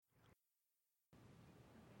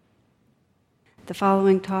The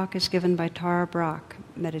following talk is given by Tara Brach,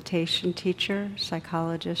 meditation teacher,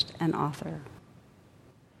 psychologist, and author.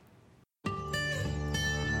 I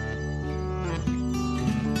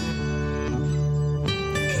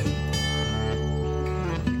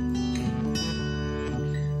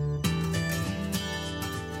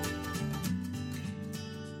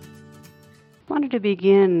wanted to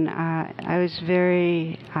begin. I was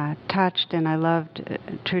very touched, and I loved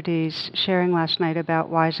Trudy's sharing last night about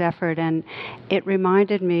wise effort, and it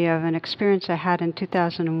reminded me of an experience I had in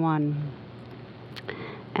 2001.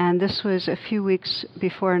 And this was a few weeks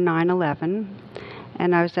before 9/11,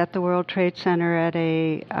 and I was at the World Trade Center at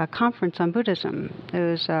a conference on Buddhism. It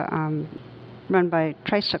was run by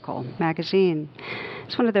Tricycle magazine.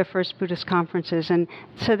 It's one of their first Buddhist conferences, and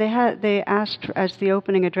so they asked, as the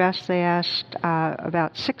opening address, they asked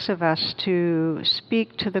about 6 of us to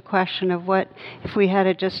speak to the question of what, if we had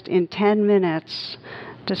to just in 10 minutes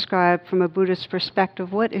describe from a Buddhist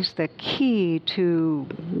perspective, what is the key to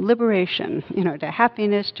liberation, to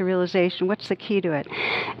happiness, to realization, what's the key to it?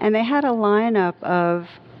 And they had a lineup of,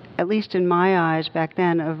 at least in my eyes back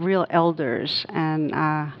then, of real elders, and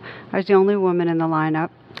I was the only woman in the lineup.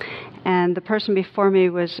 And the person before me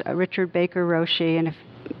was Richard Baker Roshi, and if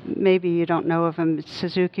maybe you don't know of him, it's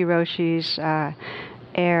Suzuki Roshi's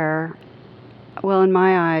heir. Well, in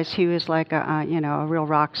my eyes, he was like a real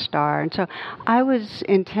rock star. And so I was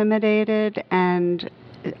intimidated, and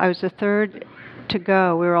I was the third to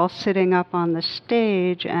go. We were all sitting up on the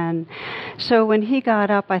stage, and so when he got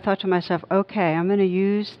up, I thought to myself, okay, I'm going to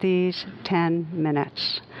use these 10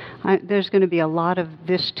 minutes. There's going to be a lot of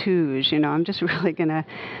this twos, I'm just really going to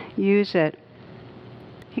use it.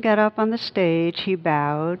 He got up on the stage, he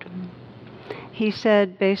bowed. He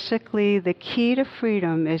said, basically, the key to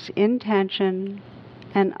freedom is intention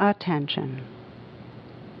and attention.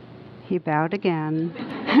 He bowed again,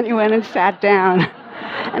 and he went and sat down.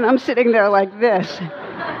 And I'm sitting there like this.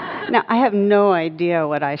 Now, I have no idea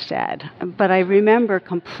what I said, but I remember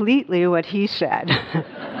completely what he said.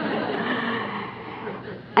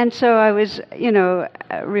 And so I was,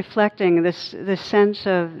 reflecting this sense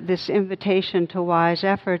of this invitation to wise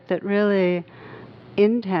effort, that really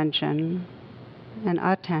intention and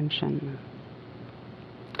attention.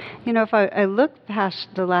 If I look past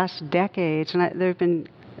the last decades, and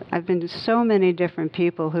I've been to so many different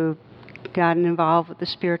people who gotten involved with the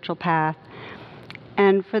spiritual path.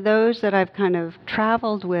 And for those that I've kind of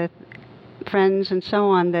traveled with, friends and so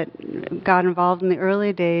on, that got involved in the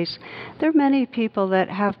early days, there are many people that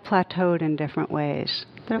have plateaued in different ways.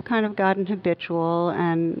 They've kind of gotten habitual,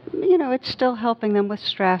 and, it's still helping them with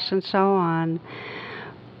stress and so on.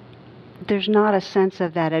 There's not a sense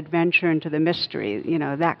of that adventure into the mystery,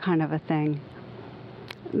 that kind of a thing.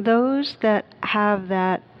 Those that have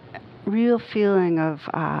that real feeling of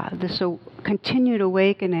this continued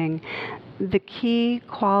awakening, the key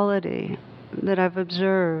quality that I've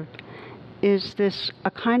observed is this a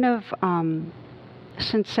kind of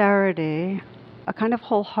sincerity, a kind of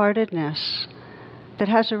wholeheartedness that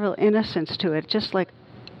has a real innocence to it, just like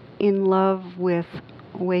in love with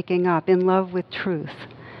waking up, in love with truth.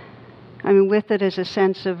 With it is a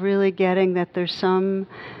sense of really getting that there's some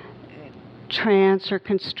trance or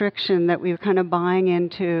constriction that we're kind of buying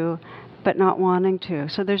into, but not wanting to.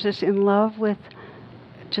 So there's this in love with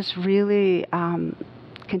just really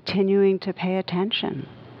continuing to pay attention.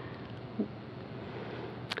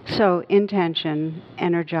 So intention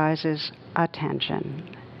energizes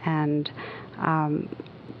attention. And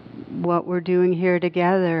what we're doing here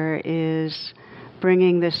together is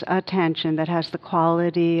bringing this attention that has the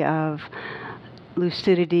quality of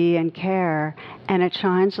lucidity and care, and it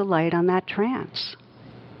shines a light on that trance.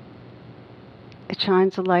 It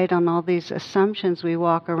shines a light on all these assumptions we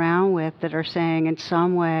walk around with that are saying in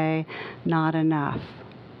some way, not enough,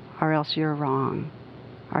 or else you're wrong,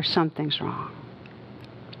 or something's wrong.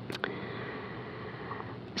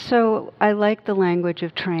 So I like the language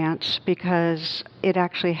of trance because it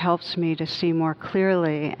actually helps me to see more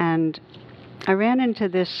clearly. And I ran into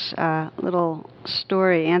this little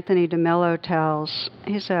story Anthony DeMello tells.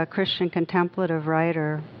 He's a Christian contemplative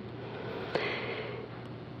writer.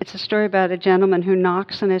 It's a story about a gentleman who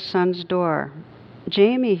knocks on his son's door.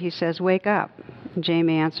 Jamie, he says, wake up. And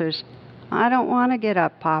Jamie answers, I don't want to get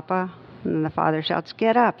up, Papa. And the father shouts,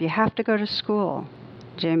 get up, you have to go to school.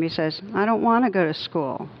 Jamie says, I don't want to go to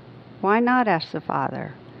school. Why not, asks the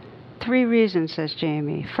father. 3 reasons, says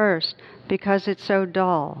Jamie. First, because it's so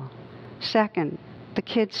dull. Second, the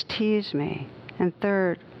kids tease me. And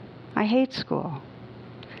third, I hate school.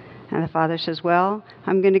 And the father says, well,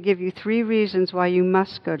 I'm going to give you 3 reasons why you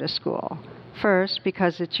must go to school. First,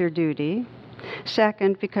 because it's your duty.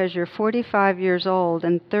 Second, because you're 45 years old.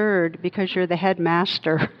 And third, because you're the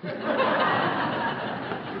headmaster.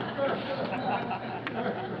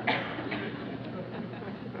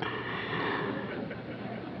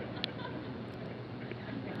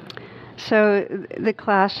 So the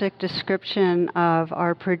classic description of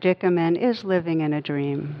our predicament is living in a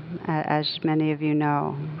dream, as many of you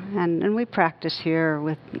know. And we practice here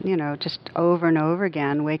with, just over and over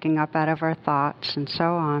again, waking up out of our thoughts and so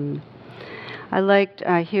on. I liked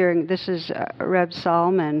hearing, this is Reb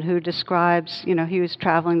Salman, who describes, he was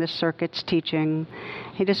traveling the circuits teaching.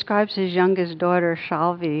 He describes his youngest daughter,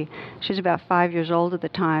 Shalvi. She's about 5 years old at the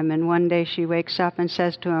time, and one day she wakes up and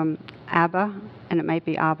says to him, Abba, and it might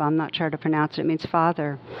be Abba, I'm not sure how to pronounce it, it means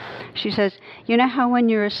father. She says, you know how when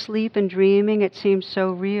you're asleep and dreaming it seems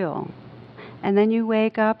so real? And then you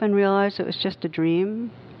wake up and realize it was just a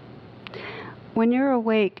dream? When you're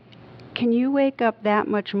awake, can you wake up that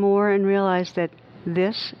much more and realize that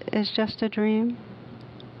this is just a dream?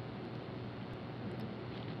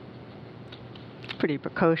 It's pretty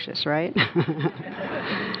precocious, right?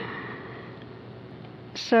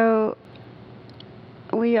 So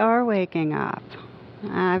we are waking up.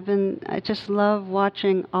 I just love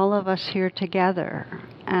watching all of us here together,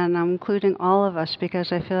 and I'm including all of us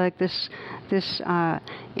because I feel like this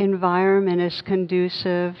environment is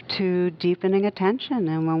conducive to deepening attention,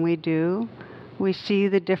 and when we do, we see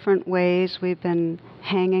the different ways we've been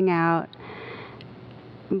hanging out,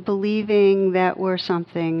 believing that we're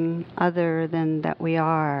something other than that we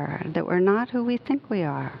are, that we're not who we think we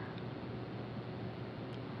are.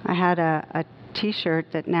 I had a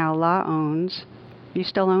T-shirt that now La owns. You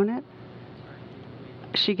still own it?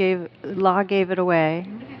 La gave it away.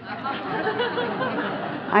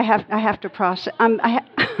 I have to process.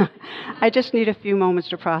 I just need a few moments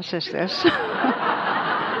to process this.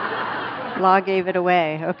 La gave it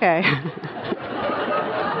away. Okay.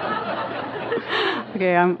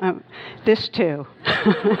 Okay. I'm this too.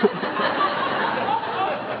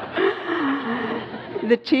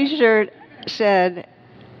 The T-shirt said.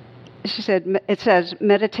 She said, it says,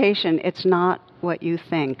 meditation, it's not what you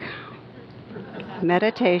think.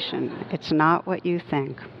 Meditation, it's not what you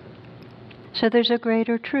think. So there's a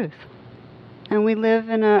greater truth. And we live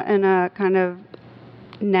in a kind of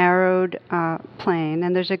narrowed plane,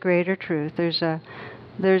 and there's a greater truth. There's a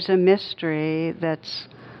mystery that's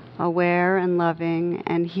aware and loving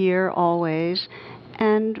and here always,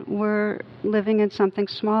 and we're living in something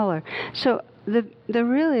smaller. So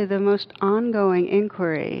the most ongoing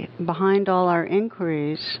inquiry behind all our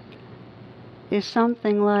inquiries is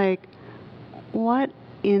something like, what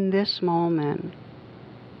in this moment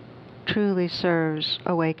truly serves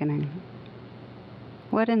awakening?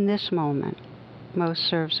 What in this moment most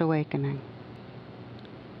serves awakening?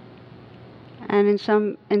 And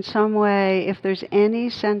in some way, if there's any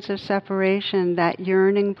sense of separation, that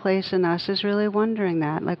yearning place in us is really wondering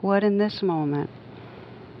that, like, what in this moment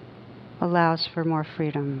allows for more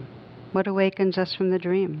freedom? What awakens us from the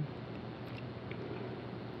dream?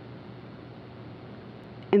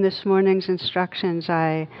 In this morning's instructions,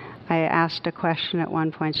 I asked a question at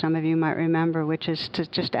one point, some of you might remember, which is to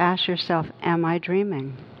just ask yourself, am I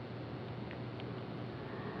dreaming?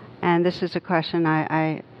 And this is a question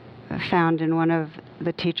I found in one of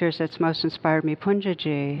the teachers that's most inspired me,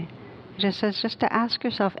 Punjaji. He just says, just to ask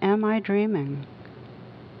yourself, am I dreaming?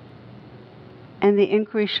 And the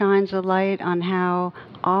inquiry shines a light on how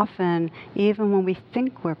often, even when we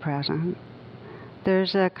think we're present,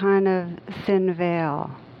 there's a kind of thin veil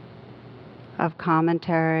of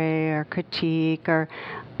commentary or critique or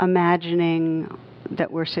imagining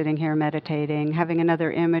that we're sitting here meditating, having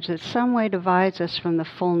another image that some way divides us from the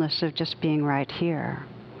fullness of just being right here.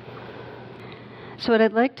 So what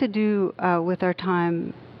I'd like to do with our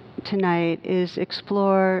time tonight is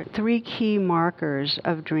explore 3 key markers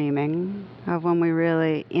of dreaming, of when we're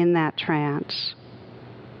really in that trance,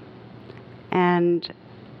 and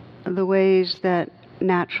the ways that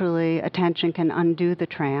naturally attention can undo the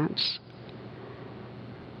trance.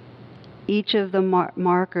 Each of the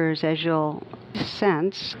markers, as you'll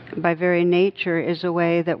sense, by very nature, is a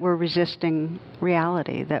way that we're resisting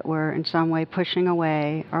reality, that we're in some way pushing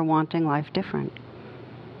away or wanting life different.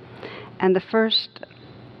 And the first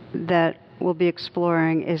that we'll be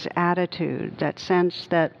exploring is attitude, that sense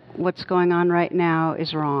that what's going on right now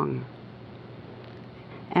is wrong.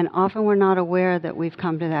 And often we're not aware that we've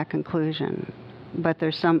come to that conclusion, but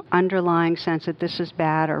there's some underlying sense that this is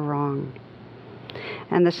bad or wrong.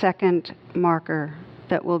 And the second marker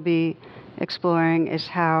that we'll be exploring is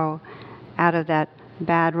how, out of that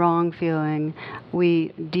bad, wrong feeling, we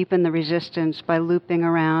deepen the resistance by looping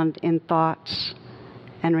around in thoughts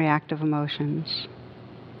and reactive emotions.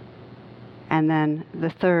 And then the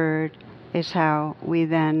third is how we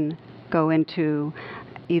then go into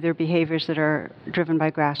either behaviors that are driven by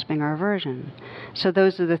grasping or aversion. So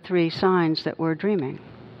those are the three signs that we're dreaming.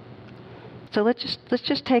 So let's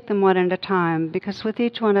just take them one at a time, because with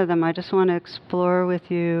each one of them, I just want to explore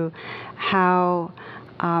with you how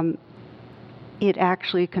it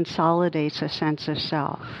actually consolidates a sense of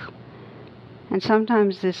self. And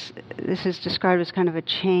sometimes this is described as kind of a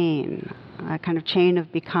kind of chain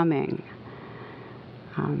of becoming.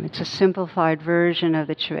 It's a simplified version of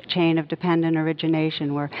the chain of dependent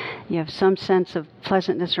origination, where you have some sense of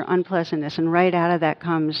pleasantness or unpleasantness, and right out of that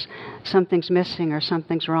comes something's missing or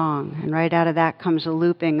something's wrong. And right out of that comes a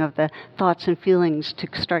looping of the thoughts and feelings to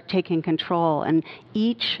start taking control. And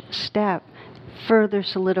each step further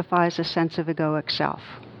solidifies a sense of egoic self,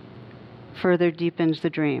 further deepens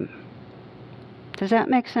the dream. Does that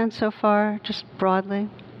make sense so far, just broadly?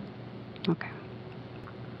 Okay.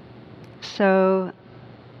 So,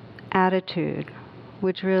 attitude,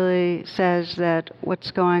 which really says that what's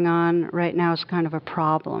going on right now is kind of a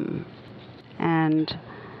problem. And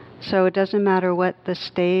so it doesn't matter what the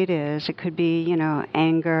state is. It could be,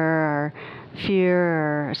 anger or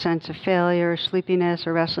fear or a sense of failure, or sleepiness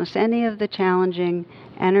or restlessness, any of the challenging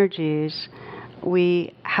energies.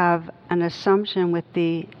 We have an assumption with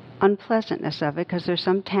the unpleasantness of it, because there's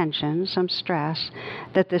some tension, some stress,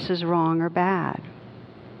 that this is wrong or bad.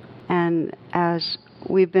 And as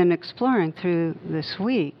we've been exploring through this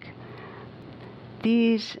week,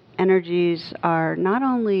 these energies are not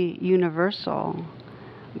only universal,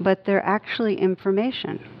 but they're actually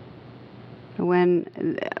information.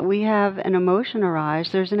 When we have an emotion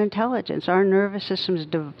arise, there's an intelligence. Our nervous system is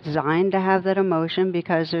designed to have that emotion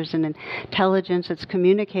because there's an intelligence that's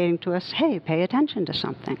communicating to us, hey, pay attention to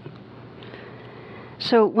something.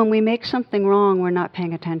 So when we make something wrong, we're not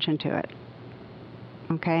paying attention to it.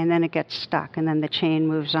 Okay, and then it gets stuck, and then the chain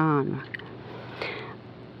moves on.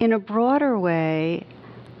 In a broader way,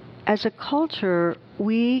 as a culture,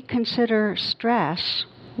 we consider stress,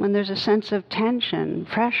 when there's a sense of tension,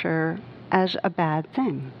 pressure, as a bad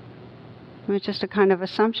thing. It's just a kind of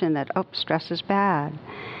assumption that, stress is bad.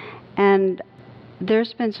 And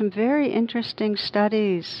there's been some very interesting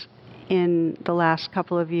studies in the last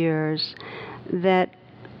couple of years that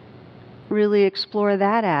really explore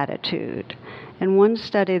that attitude. In one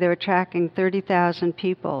study, they were tracking 30,000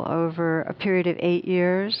 people over a period of 8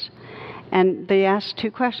 years, and they asked 2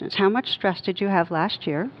 questions. How much stress did you have last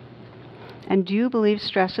year? And do you believe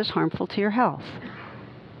stress is harmful to your health?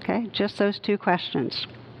 Okay, just those 2 questions.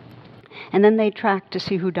 And then they tracked to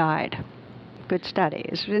see who died. Good study.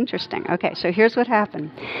 It's interesting. Okay, so here's what happened.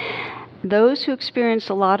 Those who experienced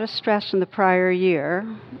a lot of stress in the prior year,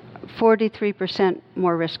 43%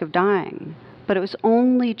 more risk of dying. But it was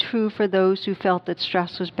only true for those who felt that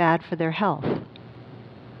stress was bad for their health.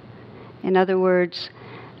 In other words,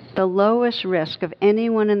 the lowest risk of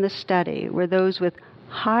anyone in the study were those with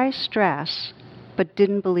high stress but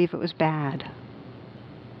didn't believe it was bad.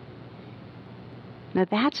 Now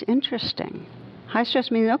that's interesting. High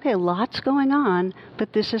stress means, okay, lots going on,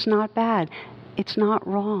 but this is not bad. It's not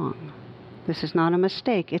wrong. This is not a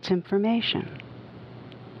mistake. It's information.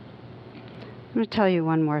 I'm going to tell you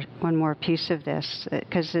one more piece of this,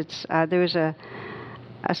 because there was a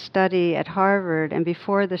study at Harvard, and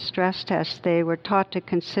before the stress test, they were taught to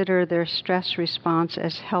consider their stress response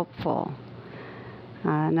as helpful.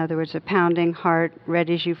 In other words, a pounding heart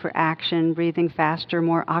readies you for action, breathing faster,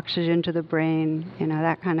 more oxygen to the brain,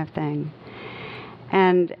 that kind of thing.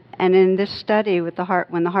 And in this study, with the heart,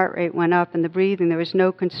 when the heart rate went up and the breathing, there was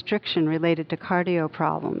no constriction related to cardio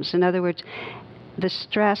problems. In other words, the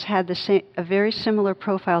stress had a very similar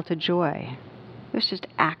profile to joy. It was just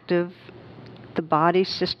active, the body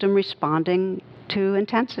system responding to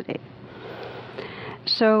intensity.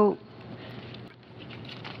 So,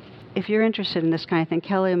 if you're interested in this kind of thing,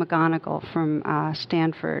 Kelly McGonigal from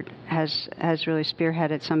Stanford has really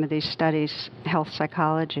spearheaded some of these studies, health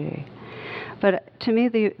psychology. But to me,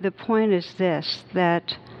 the point is this,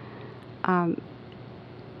 that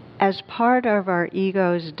as part of our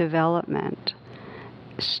ego's development,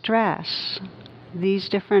 stress, these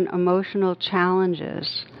different emotional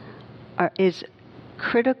challenges, is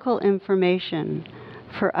critical information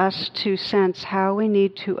for us to sense how we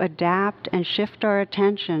need to adapt and shift our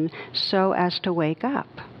attention so as to wake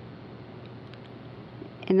up.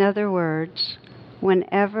 In other words,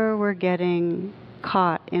 whenever we're getting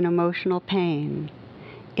caught in emotional pain,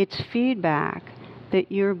 it's feedback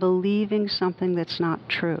that you're believing something that's not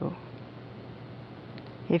true.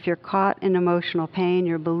 If you're caught in emotional pain,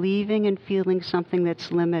 you're believing and feeling something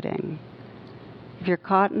that's limiting. If you're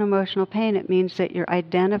caught in emotional pain, it means that you're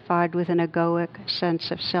identified with an egoic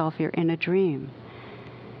sense of self. You're in a dream.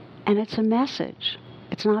 And it's a message.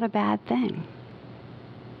 It's not a bad thing.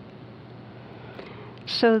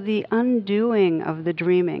 So the undoing of the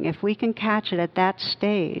dreaming, if we can catch it at that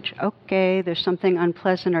stage, okay, there's something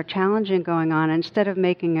unpleasant or challenging going on, instead of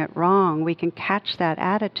making it wrong, we can catch that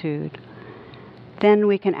attitude, then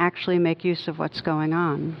we can actually make use of what's going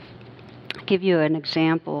on. I'll give you an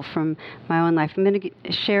example from my own life. I'm going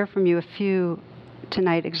to share from you a few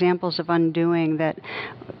tonight examples of undoing, that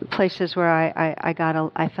places where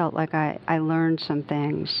I felt like I learned some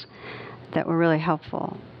things that were really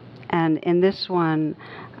helpful. And in this one,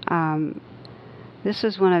 this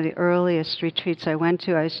is one of the earliest retreats I went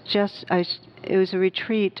to. It was a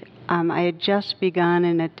retreat. I had just begun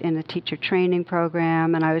in a teacher training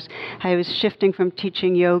program, and I was shifting from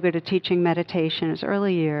teaching yoga to teaching meditation. It was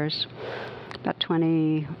early years, about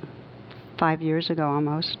 25 years ago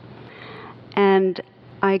almost. And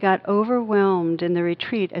I got overwhelmed in the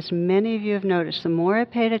retreat, as many of you have noticed. The more I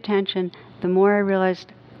paid attention, the more I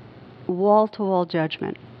realized wall-to-wall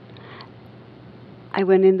judgment. I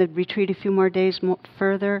went in the retreat a few more days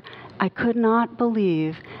further. I could not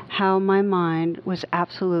believe how my mind was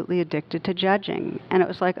absolutely addicted to judging. And it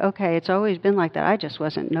was like, okay, it's always been like that. I just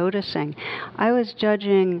wasn't noticing. I was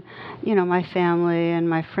judging, my family and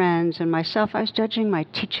my friends and myself. I was judging my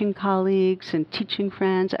teaching colleagues and teaching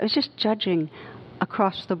friends. I was just judging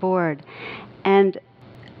across the board. And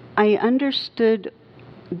I understood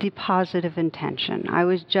the positive intention. I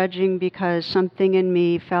was judging because something in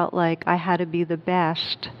me felt like I had to be the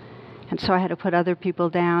best, and so I had to put other people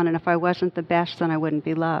down, and if I wasn't the best, then I wouldn't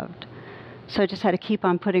be loved. So I just had to keep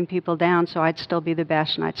on putting people down so I'd still be the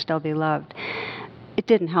best and I'd still be loved. It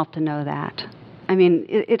didn't help to know that. I mean,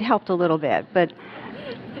 it helped a little bit, but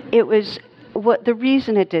the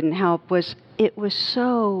reason it didn't help was it was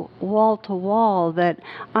so wall-to-wall that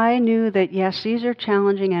I knew that, yes, these are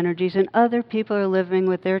challenging energies, and other people are living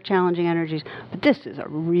with their challenging energies, but this is a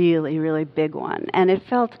really, really big one. And I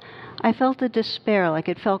felt a despair, like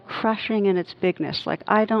it felt crushing in its bigness, like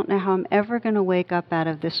I don't know how I'm ever going to wake up out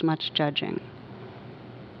of this much judging.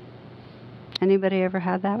 Anybody ever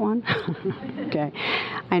had that one? Okay.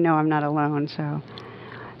 I know I'm not alone, so.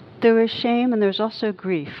 There was shame, and there was also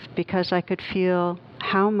grief, because I could feel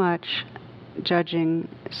how much judging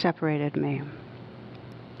separated me.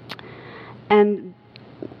 And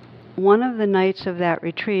one of the nights of that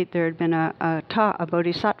retreat, there had been a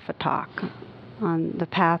bodhisattva talk on the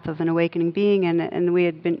path of an awakening being,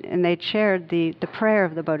 and they'd shared the prayer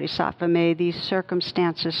of the bodhisattva, may these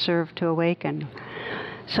circumstances serve to awaken.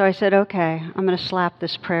 So I said, okay, I'm going to slap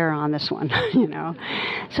this prayer on this one,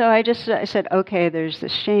 So I said, okay, there's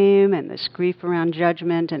this shame and this grief around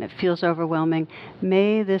judgment, and it feels overwhelming.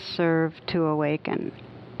 May this serve to awaken.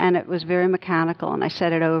 And it was very mechanical, and I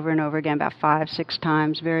said it over and over again, about 5-6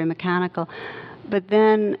 times, very mechanical. But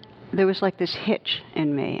then there was like this hitch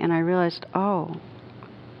in me, and I realized, oh,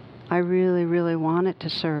 I really, really want it to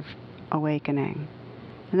serve awakening.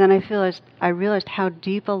 And then I realized how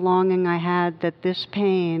deep a longing I had that this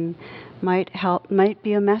pain might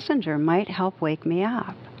be a messenger, might help wake me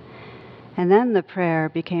up. And then the prayer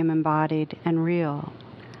became embodied and real.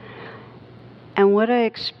 And what I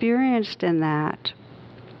experienced in that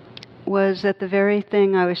was that the very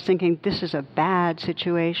thing I was thinking, this is a bad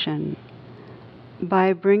situation,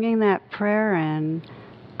 by bringing that prayer in,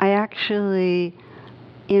 I actually,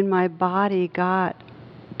 in my body, got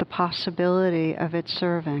the possibility of it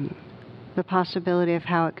serving, the possibility of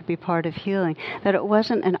how it could be part of healing, that it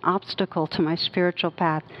wasn't an obstacle to my spiritual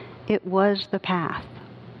path, it was the path.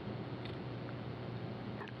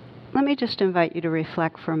 Let me just invite you to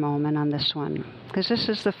reflect for a moment on this one, because this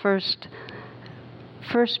is the first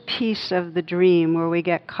piece of the dream where we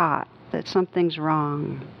get caught, that something's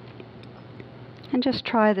wrong. And just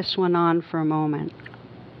try this one on for a moment.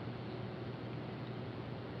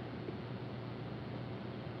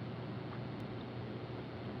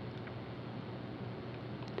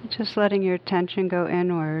 Just letting your attention go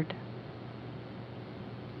inward.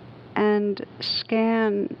 And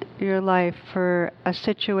scan your life for a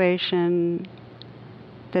situation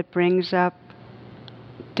that brings up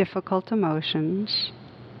difficult emotions.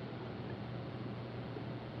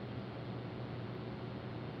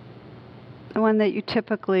 The one that you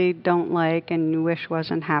typically don't like and you wish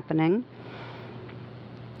wasn't happening.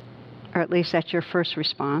 Or at least that's your first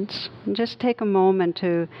response. And just take a moment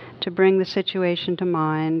to bring the situation to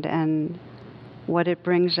mind and what it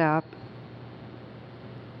brings up.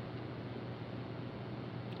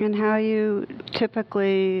 And how you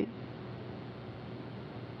typically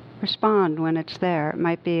respond when it's there. It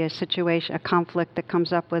might be a situation, a conflict that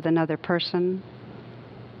comes up with another person,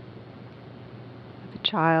 a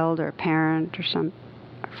child or a parent or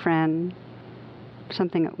a friend,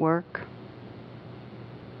 something at work,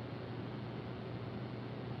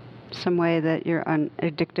 some way that your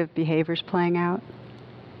addictive behavior is playing out.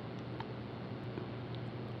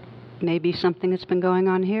 Maybe something that's been going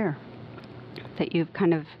on here that you've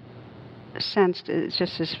kind of sensed it's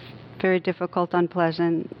just as very difficult,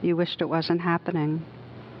 unpleasant, you wished it wasn't happening,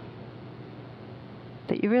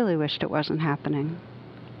 that you really wished it wasn't happening.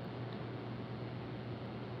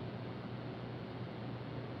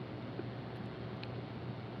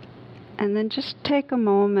 And then just take a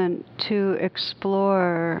moment to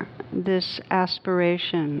explore this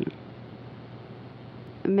aspiration.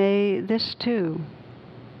 May this too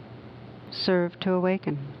serve to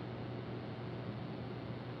awaken.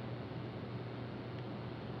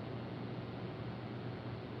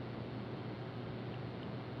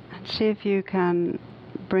 And see if you can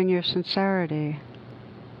bring your sincerity.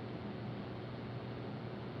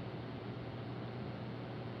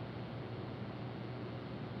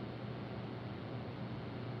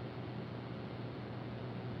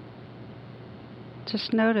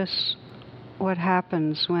 Just notice what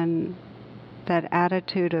happens when that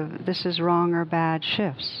attitude of this is wrong or bad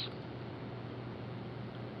shifts.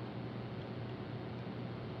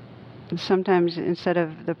 And sometimes instead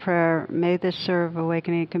of the prayer, may this serve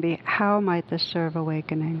awakening, it can be, how might this serve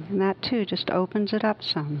awakening? And that too just opens it up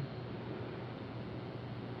some.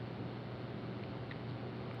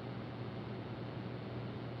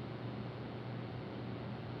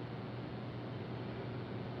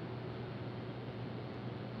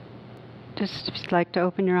 Just if you'd like to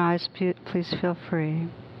open your eyes, please feel free.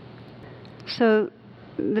 So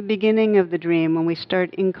the beginning of the dream, when we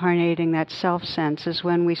start incarnating that self-sense, is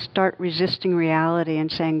when we start resisting reality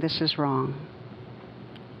and saying this is wrong.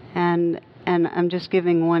 And I'm just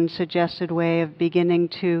giving one suggested way of beginning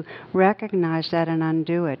to recognize that and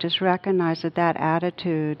undo it. Just recognize that that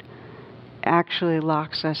attitude actually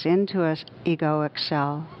locks us into an egoic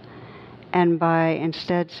self. And by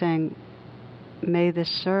instead saying, may this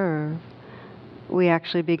serve, we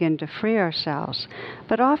actually begin to free ourselves.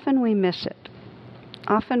 But often we miss it.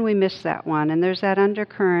 Often we miss that one. And there's that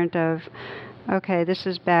undercurrent of, okay, this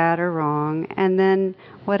is bad or wrong. And then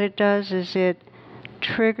what it does is it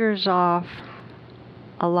triggers off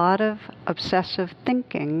a lot of obsessive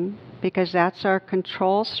thinking, because that's our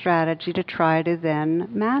control strategy to try to then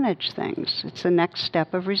manage things. It's the next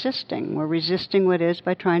step of resisting. We're resisting what is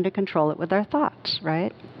by trying to control it with our thoughts,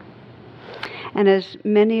 right? And as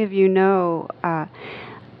many of you know,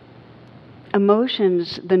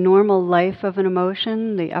 emotions, the normal life of an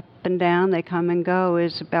emotion, the up and down, they come and go,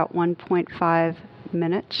 is about 1.5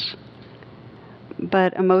 minutes.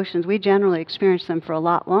 But emotions, we generally experience them for a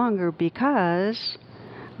lot longer because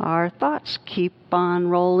our thoughts keep on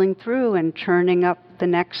rolling through and churning up the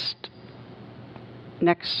next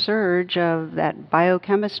surge of that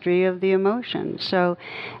biochemistry of the emotion. So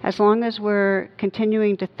as long as we're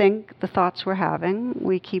continuing to think the thoughts we're having,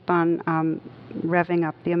 we keep on revving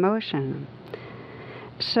up the emotion.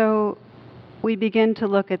 So we begin to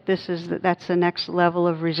look at this as that's the next level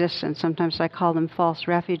of resistance. Sometimes I call them false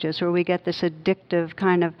refuges, where we get this addictive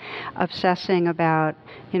kind of obsessing about,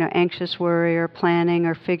 anxious worry or planning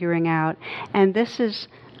or figuring out. And this is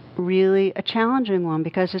really a challenging one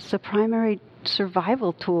because it's the primary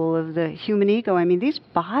survival tool of the human ego. I mean, these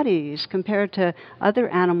bodies, compared to other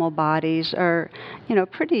animal bodies, are,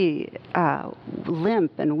 pretty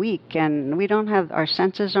limp and weak, and we don't have, our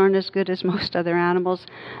senses aren't as good as most other animals.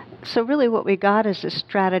 So really what we got is a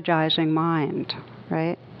strategizing mind,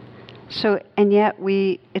 right? So, and yet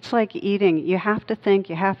it's like eating. You have to think,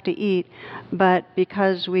 you have to eat, but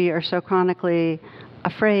because we are so chronically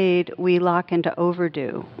afraid, we lock into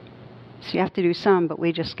overdo. So you have to do some, but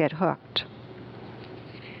we just get hooked.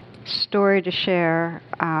 Story to share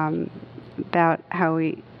about how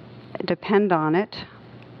we depend on it.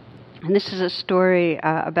 And this is a story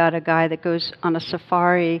about a guy that goes on a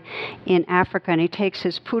safari in Africa, and he takes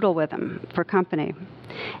his poodle with him for company.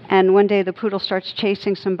 And one day the poodle starts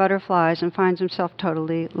chasing some butterflies and finds himself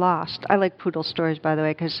totally lost. I like poodle stories, by the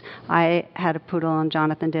way, because I had a poodle and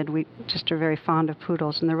Jonathan did. We just are very fond of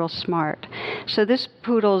poodles, and they're real smart. So this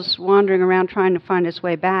poodle's wandering around trying to find his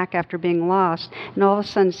way back after being lost, and all of a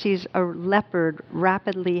sudden sees a leopard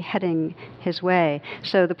rapidly heading his way.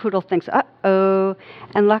 So the poodle thinks, uh-oh,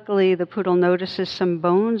 and luckily the poodle notices some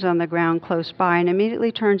bones on the ground close by and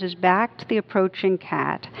immediately turns his back to the approaching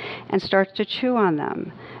cat and starts to chew on them.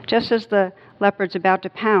 Just as the leopard's about to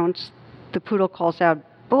pounce, the poodle calls out,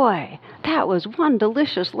 boy, that was one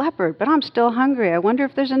delicious leopard, but I'm still hungry. I wonder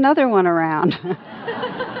if there's another one around.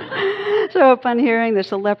 So upon hearing this,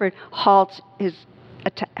 the leopard halts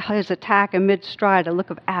his attack amid stride, a look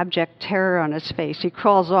of abject terror on his face. He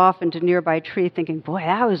crawls off into a nearby tree thinking, boy,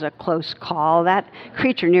 that was a close call. That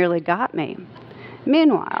creature nearly got me.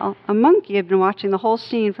 Meanwhile, a monkey had been watching the whole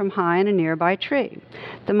scene from high in a nearby tree.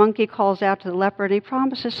 The monkey calls out to the leopard and he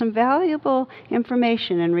promises some valuable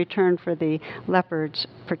information in return for the leopard's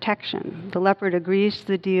protection. The leopard agrees to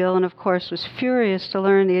the deal and, of course, was furious to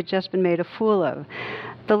learn he had just been made a fool of.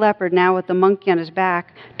 The leopard, now with the monkey on his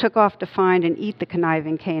back, took off to find and eat the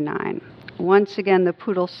conniving canine. Once again, the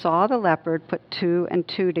poodle saw the leopard put two and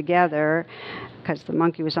two together, because the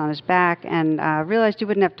monkey was on his back, and realized he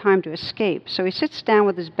wouldn't have time to escape. So he sits down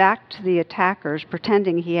with his back to the attackers,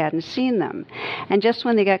 pretending he hadn't seen them. And just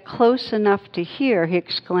when they get close enough to hear, he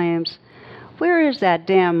exclaims, "Where is that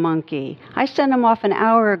damn monkey? I sent him off an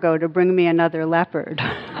hour ago to bring me another leopard."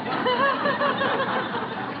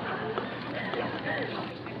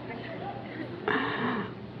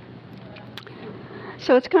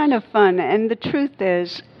 So it's kind of fun. And the truth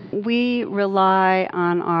is, we rely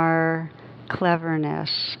on our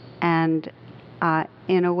cleverness. And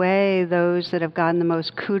in a way, those that have gotten the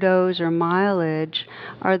most kudos or mileage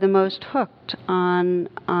are the most hooked on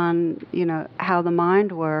how the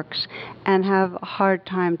mind works and have a hard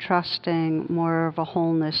time trusting more of a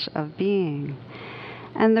wholeness of being.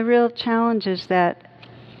 And the real challenge is that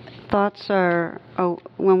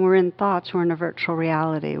when we're in thoughts, we're in a virtual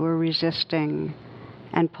reality. We're resisting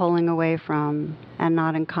and pulling away from and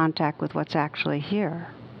not in contact with what's actually here.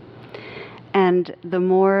 And the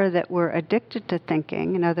more that we're addicted to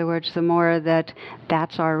thinking, in other words, the more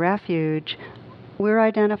that's our refuge, we're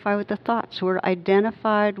identified with the thoughts. We're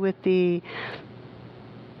identified with the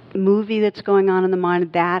movie that's going on in the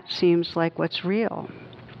mind. That seems like what's real.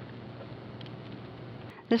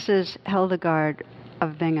 This is Hildegard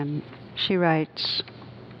of Bingen. She writes,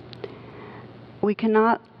 "We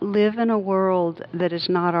cannot live in a world that is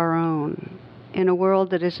not our own, in a world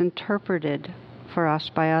that is interpreted for us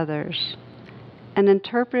by others. An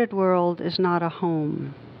interpreted world is not a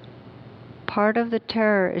home. Part of the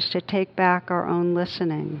terror is to take back our own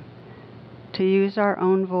listening, to use our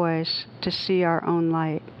own voice, to see our own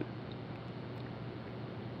light."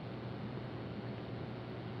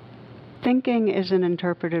 Thinking is an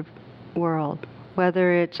interpreted world,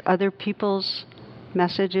 whether it's other people's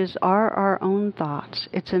messages are our own thoughts.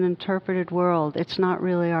 It's an interpreted world. It's not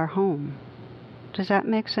really our home. Does that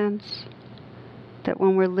make sense? That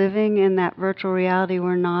when we're living in that virtual reality,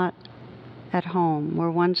 we're not at home.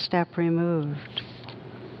 We're one step removed.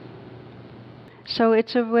 So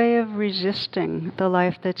it's a way of resisting the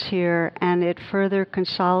life that's here, and it further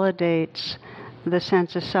consolidates the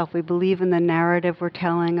sense of self. We believe in the narrative we're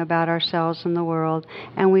telling about ourselves and the world,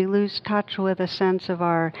 and we lose touch with a sense of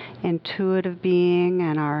our intuitive being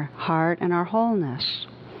and our heart and our wholeness.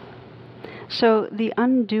 So the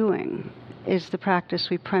undoing is the practice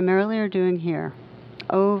we primarily are doing here,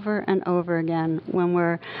 over and over again, when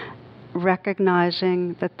we're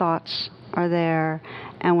recognizing the thoughts are there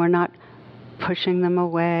and we're not pushing them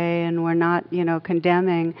away and we're not,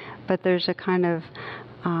 condemning, but there's a kind of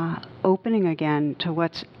opening again to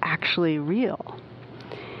what's actually real.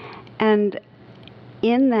 And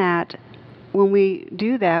in that, when we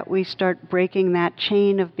do that, we start breaking that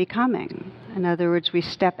chain of becoming. In other words, we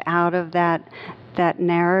step out of that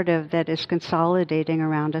narrative that is consolidating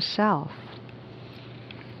around a self.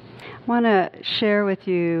 I want to share with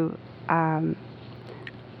you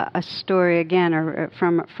a story again, or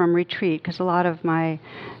from retreat, because a lot of my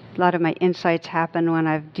insights happen when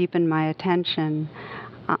I've deepened my attention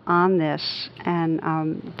on this and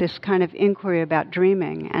this kind of inquiry about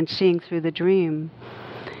dreaming and seeing through the dream.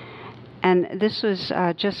 And this was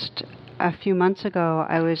just a few months ago.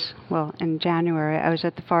 In January, I was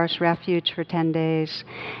at the Forest Refuge for 10 days,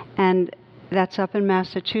 and that's up in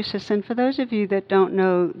Massachusetts. And for those of you that don't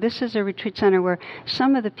know, this is a retreat center where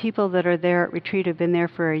some of the people that are there at retreat have been there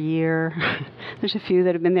for a year. There's a few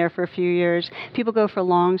that have been there for a few years. People go for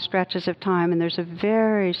long stretches of time, and there's a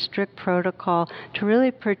very strict protocol to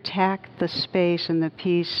really protect the space and the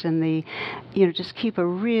peace and the, just keep a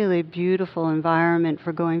really beautiful environment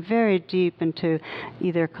for going very deep into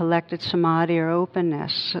either collected samadhi or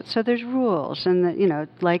openness. So there's rules, and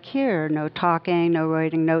like here, no talking, no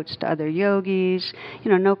writing notes to other yogis,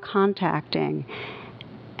 no contacting.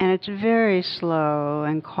 And it's very slow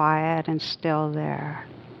and quiet and still there.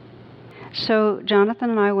 So Jonathan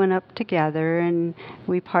and I went up together, and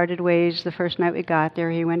we parted ways the first night we got there.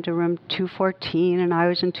 He went to room 214, and I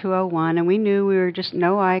was in 201, and we knew we were just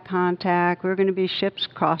no eye contact. We were going to be ships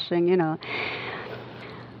crossing,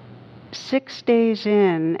 6 days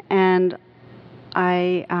in, and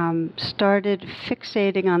I started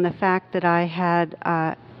fixating on the fact that I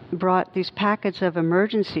had brought these packets of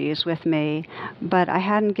emergencies with me, but I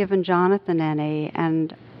hadn't given Jonathan any,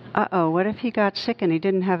 and what if he got sick and he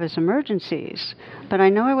didn't have his emergencies? But I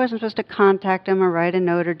know I wasn't supposed to contact him or write a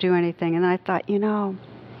note or do anything, and I thought, it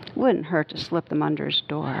wouldn't hurt to slip them under his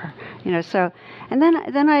door, so, and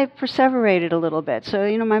then I perseverated a little bit, so,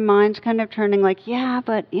 my mind's kind of turning like, yeah,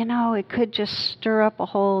 but, it could just stir up a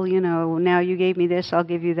whole, now you gave me this, I'll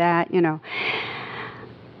give you that,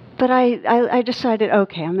 But I decided,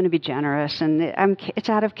 okay, I'm going to be generous, and it's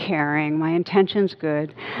out of caring. My intention's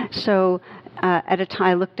good. So at a time,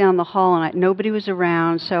 I looked down the hall, and nobody was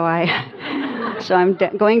around. So I'm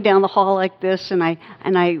going down the hall like this, and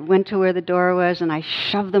I went to where the door was, and I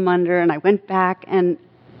shoved them under, and I went back, and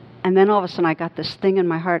then all of a sudden I got this thing in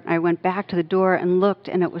my heart, and I went back to the door and looked,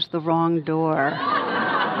 and it was the wrong door.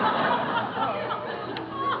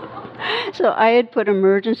 So I had put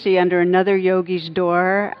emergency under another yogi's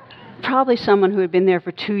door, probably someone who had been there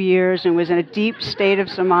for 2 years and was in a deep state of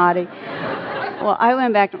samadhi. Well, I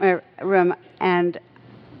went back to my room, and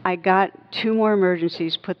I got 2 more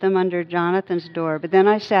emergencies, put them under Jonathan's door, but then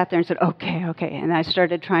I sat there and said, okay, and I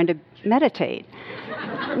started trying to meditate.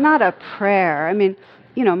 Not a prayer. I mean,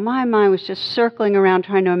 my mind was just circling around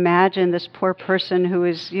trying to imagine this poor person who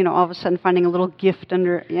was, all of a sudden finding a little gift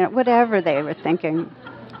under, whatever they were thinking.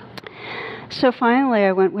 So finally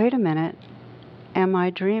I went, wait a minute, am I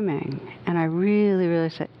dreaming? And I really, really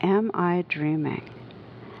said, am I dreaming?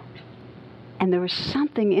 And there was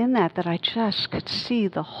something in that I just could see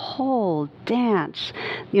the whole dance,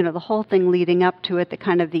 the whole thing leading up to it, the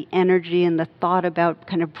kind of the energy and the thought about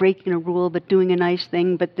kind of breaking a rule but doing a nice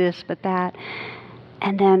thing, but this, but that.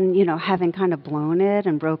 And then, having kind of blown it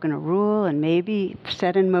and broken a rule and maybe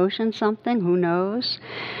set in motion something, who knows?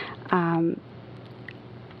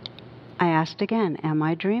 I asked again, am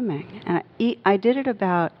I dreaming? And I did it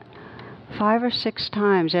about 5 or 6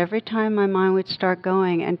 times, every time my mind would start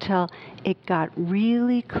going, until it got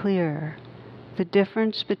really clear, the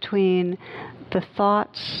difference between the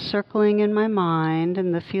thoughts circling in my mind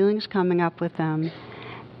and the feelings coming up with them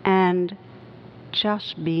and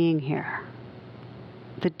just being here.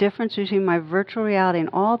 The difference between my virtual reality and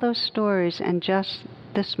all those stories and just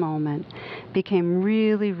this moment became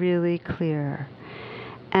really, really clear.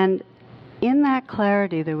 And in that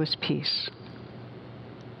clarity, there was peace.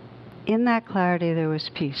 In that clarity, there was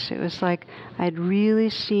peace. It was like I'd really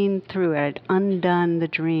seen through it. I'd undone the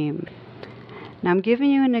dream. Now, I'm giving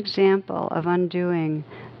you an example of undoing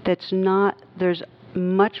there's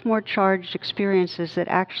much more charged experiences that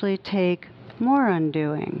actually take more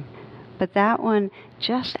undoing. But that one,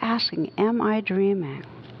 just asking, am I dreaming?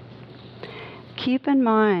 Keep in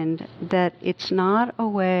mind that it's not a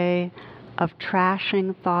way of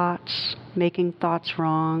trashing thoughts, making thoughts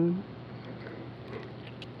wrong.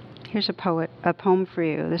 Here's a poem for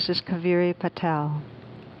you. This is Kaveri Patel.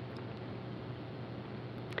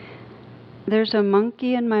 There's a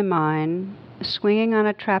monkey in my mind, swinging on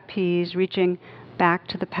a trapeze, reaching back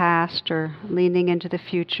to the past or leaning into the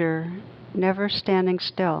future, never standing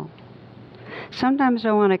still. Sometimes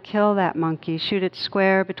I want to kill that monkey, shoot it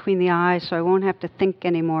square between the eyes so I won't have to think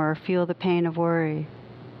anymore or feel the pain of worry.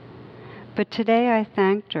 But today I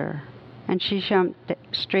thanked her, and she jumped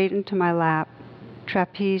straight into my lap,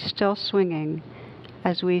 trapeze still swinging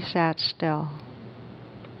as we sat still.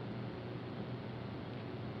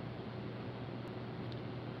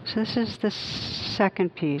 So this is the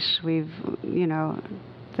second piece.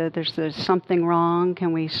 There's something wrong.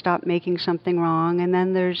 Can we stop making something wrong? And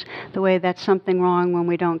then there's the way that something wrong, when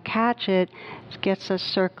we don't catch it, gets us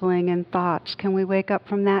circling in thoughts. Can we wake up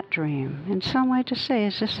from that dream? In some way to say,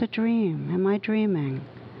 is this a dream? Am I dreaming?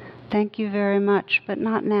 Thank you very much, but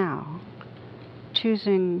not now.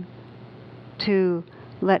 Choosing to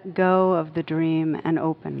let go of the dream and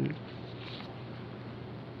open.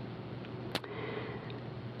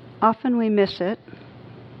 Often we miss it.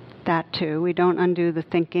 That too. We don't undo the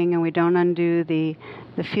thinking and we don't undo the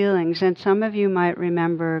feelings. And some of you might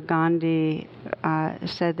remember Gandhi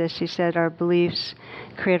said this. He said, our beliefs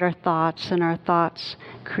create our thoughts, and our thoughts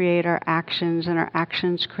create our actions, and our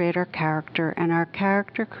actions create our character, and our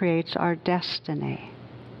character creates our destiny.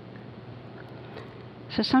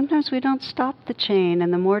 So sometimes we don't stop the chain,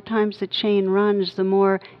 and the more times the chain runs, the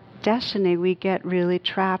more destiny we get really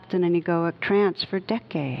trapped in an egoic trance for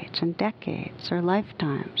decades and decades or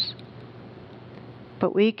lifetimes.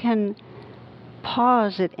 But we can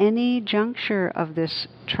pause at any juncture of this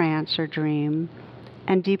trance or dream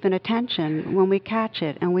and deepen attention when we catch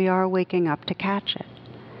it, and we are waking up to catch it.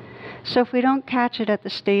 So if we don't catch it at the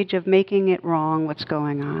stage of making it wrong what's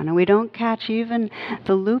going on, and we don't catch even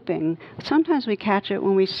the looping, sometimes we catch it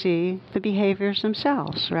when we see the behaviors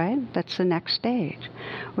themselves, right? That's the next stage.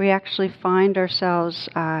 We actually find ourselves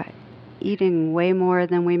eating way more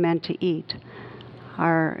than we meant to eat,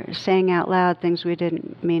 or saying out loud things we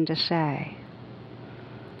didn't mean to say.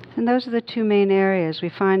 And those are the two main areas. We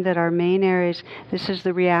find that our main areas, this is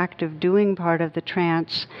the reactive doing part of the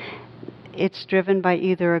trance. It's driven by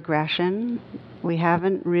either aggression. We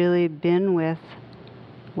haven't really been with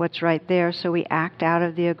what's right there, so we act out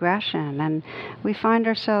of the aggression. And we find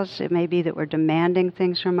ourselves, it may be that we're demanding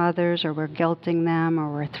things from others, or we're guilting them,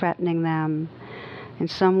 or we're threatening them, in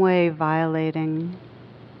some way violating.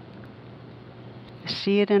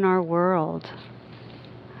 See it in our world.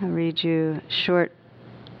 I'll read you a short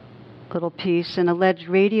little piece. An alleged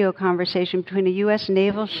radio conversation between a U.S.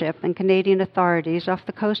 naval ship and Canadian authorities off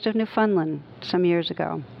the coast of Newfoundland some years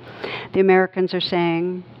ago. The Americans are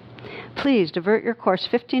saying, "Please divert your course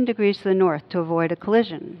 15 degrees to the north to avoid a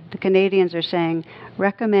collision." The Canadians are saying,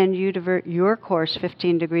 "Recommend you divert your course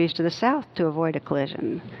 15 degrees to the south to avoid a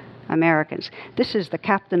collision." Americans, "This is the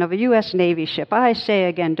captain of a U.S. Navy ship. I say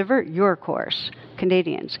again, divert your course."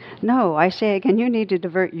 Canadians, "No, I say again, you need to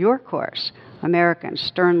divert your course." Americans,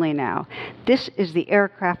 sternly now, "This is the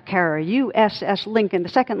aircraft carrier USS Lincoln, the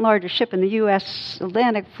second largest ship in the U.S.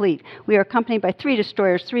 Atlantic Fleet. We are accompanied by 3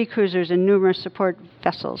 destroyers, 3 cruisers, and numerous support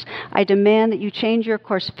vessels. I demand that you change your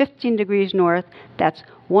course 15 degrees north, that's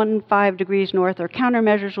 15 degrees north, or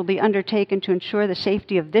countermeasures will be undertaken to ensure the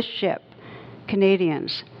safety of this ship."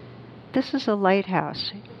 Canadians, "This is a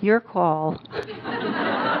lighthouse. Your call."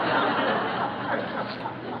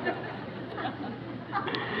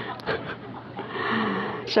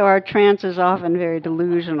 So our trance is often very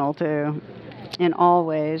delusional too, in all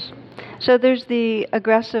ways. So there's the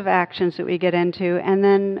aggressive actions that we get into, and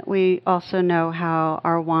then we also know how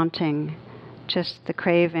our wanting, just the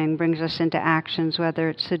craving, brings us into actions, whether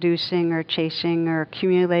it's seducing or chasing or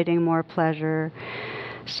accumulating more pleasure,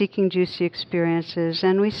 seeking juicy experiences.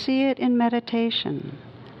 And we see it in meditation,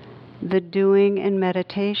 the doing in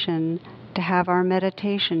meditation to have our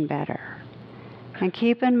meditation better. And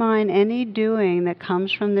keep in mind, any doing that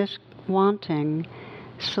comes from this wanting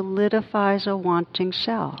solidifies a wanting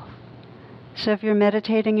self. So if you're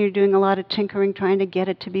meditating, you're doing a lot of tinkering, trying to get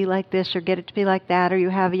it to be like this or get it to be like that, or you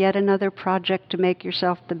have yet another project to make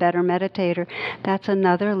yourself the better meditator, that's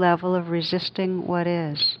another level of resisting what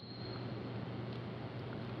is.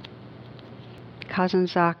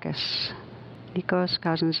 Kazantzakis, Nikos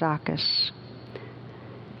Kazantzakis,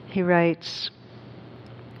 he writes,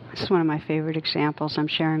 this is one of my favorite examples I'm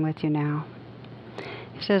sharing with you now.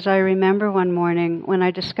 He says, "I remember one morning when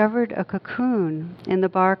I discovered a cocoon in the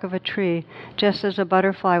bark of a tree just as a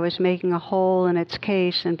butterfly was making a hole in its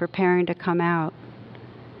case and preparing to come out.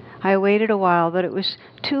 I waited a while, but it was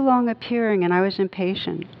too long appearing and I was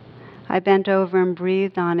impatient. I bent over and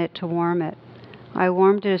breathed on it to warm it. I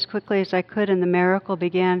warmed it as quickly as I could, and the miracle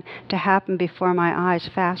began to happen before my eyes,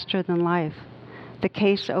 faster than life. The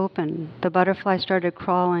case opened, the butterfly started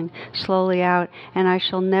crawling slowly out, and I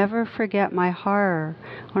shall never forget my horror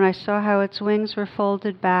when I saw how its wings were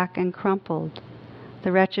folded back and crumpled.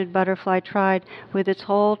 The wretched butterfly tried with its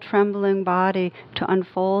whole trembling body to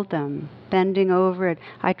unfold them. Bending over it,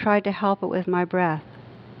 I tried to help it with my breath.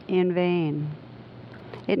 In vain.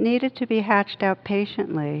 It needed to be hatched out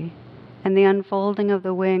patiently, and the unfolding of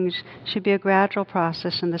the wings should be a gradual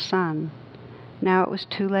process in the sun. Now it was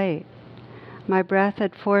too late. My breath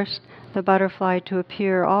had forced the butterfly to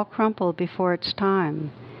appear all crumpled before its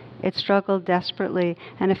time. It struggled desperately,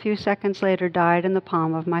 and a few seconds later died in the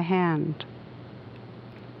palm of my hand.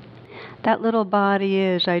 That little body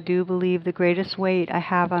is, I do believe, the greatest weight I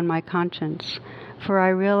have on my conscience, for I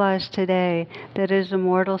realize today that it is a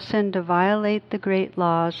mortal sin to violate the great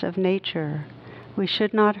laws of nature. We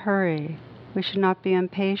should not hurry, we should not be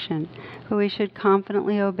impatient, but we should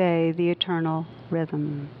confidently obey the eternal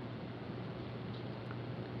rhythm."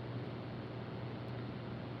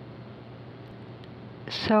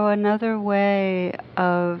 So another way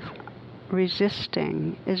of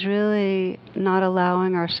resisting is really not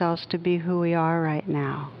allowing ourselves to be who we are right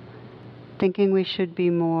now, thinking we should be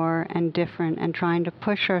more and different and trying to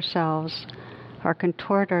push ourselves or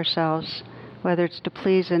contort ourselves, whether it's to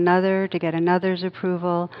please another, to get another's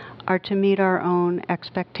approval, or to meet our own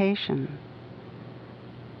expectation.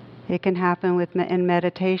 It can happen in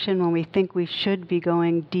meditation when we think we should be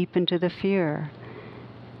going deep into the fear.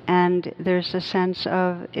 And there's a sense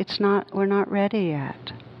of we're not ready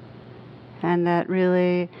yet. And that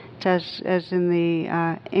really, as in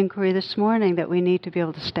the inquiry this morning, that we need to be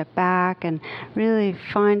able to step back and really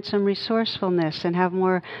find some resourcefulness and have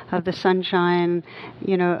more of the sunshine,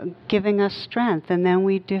 giving us strength. And then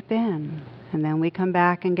we dip in. And then we come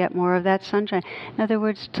back and get more of that sunshine. In other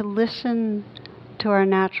words, to listen to our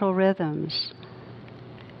natural rhythms.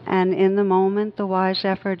 And in the moment, the wise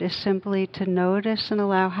effort is simply to notice and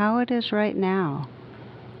allow how it is right now.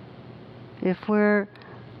 If we're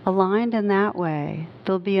aligned in that way,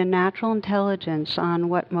 there'll be a natural intelligence on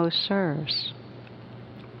what most serves.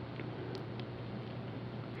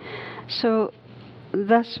 So,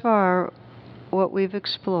 thus far, what we've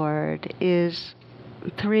explored is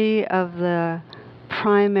 3 of the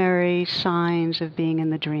primary signs of being in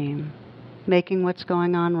the dream. Making what's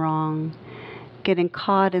going on wrong, getting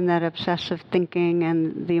caught in that obsessive thinking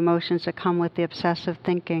and the emotions that come with the obsessive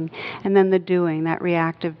thinking, and then the doing, that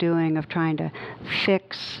reactive doing of trying to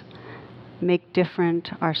fix, make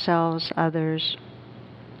different ourselves, others.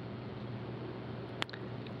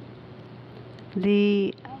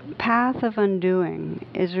 The path of undoing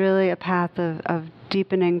is really a path of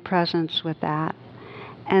deepening presence with that.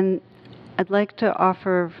 And I'd like to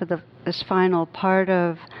offer for this final part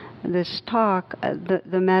of this talk,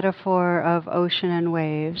 the metaphor of ocean and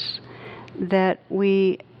waves, that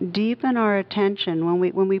we deepen our attention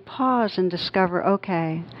when we pause and discover,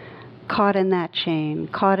 okay, caught in that chain,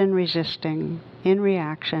 caught in resisting, in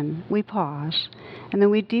reaction, we pause, and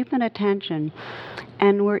then we deepen attention,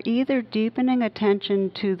 and we're either deepening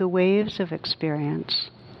attention to the waves of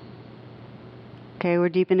experience. Okay, we're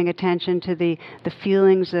deepening attention to the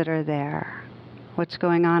feelings that are there, what's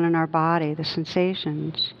going on in our body, the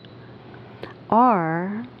sensations.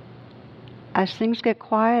 Or, as things get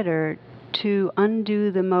quieter, to undo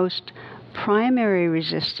the most primary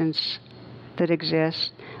resistance that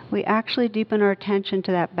exists, we actually deepen our attention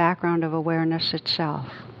to that background of awareness itself.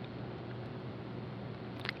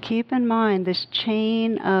 Keep in mind, this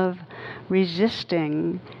chain of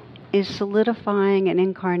resisting is solidifying and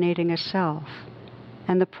incarnating a self.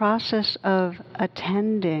 And the process of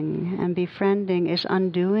attending and befriending is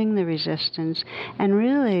undoing the resistance and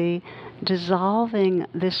really dissolving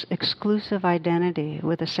this exclusive identity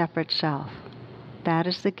with a separate self. That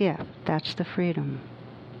is the gift. That's the freedom.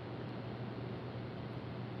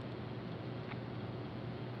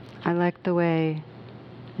 I like the way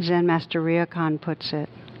Zen Master Ryokan puts it.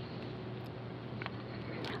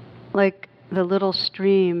 Like the little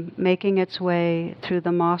stream making its way through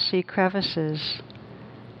the mossy crevices,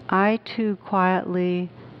 I too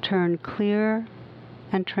quietly turn clear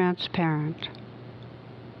and transparent.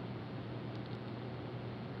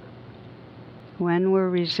 When we're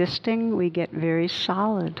resisting, we get very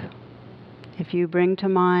solid. If you bring to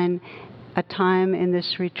mind a time in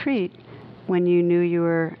this retreat when you knew you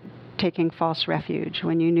were taking false refuge,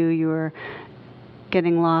 when you knew you were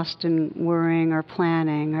getting lost in worrying or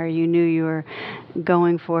planning, or you knew you were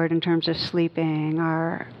going for it in terms of sleeping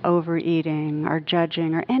or overeating or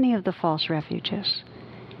judging or any of the false refuges.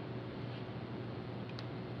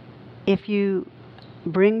 If you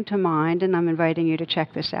bring to mind, and I'm inviting you to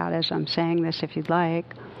check this out as I'm saying this if you'd like,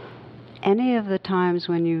 any of the times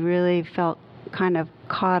when you really felt kind of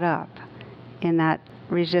caught up in that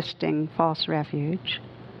resisting false refuge,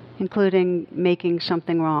 including making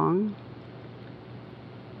something wrong,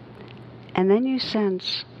 and then you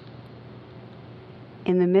sense,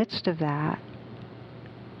 in the midst of that,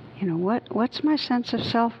 what's my sense of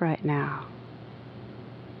self right now?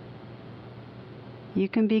 You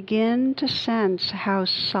can begin to sense how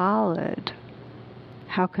solid,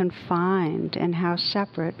 how confined, and how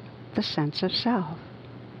separate the sense of self.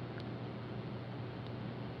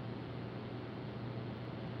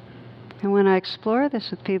 And when I explore this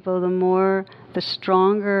with people, the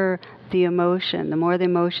stronger the emotion, the more the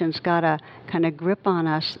emotion's got a kind of grip on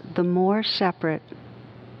us, the more separate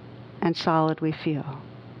and solid we feel.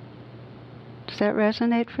 Does that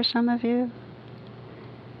resonate for some of you?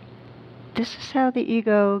 This is how the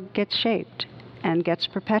ego gets shaped and gets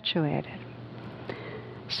perpetuated.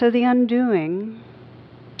 So the undoing,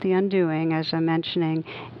 as I'm mentioning,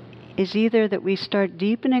 is either that we start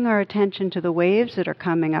deepening our attention to the waves that are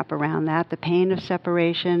coming up around that, the pain of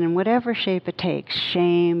separation in whatever shape it takes,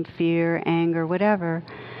 shame, fear, anger, whatever,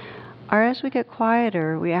 or as we get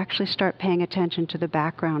quieter, we actually start paying attention to the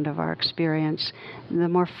background of our experience, the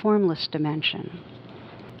more formless dimension.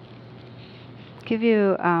 I'll give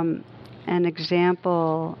you an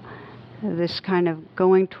example, this kind of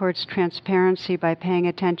going towards transparency by paying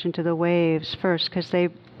attention to the waves first, because they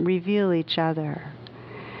reveal each other.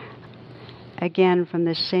 again from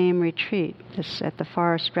this same retreat, this at the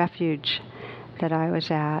forest refuge that I was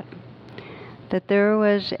at, that there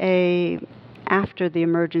was after the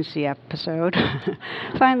emergency episode,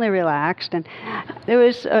 finally relaxed, and there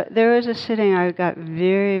was a sitting. I got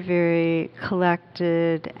very, very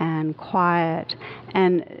collected and quiet,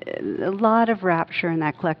 and a lot of rapture in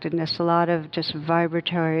that collectedness, a lot of just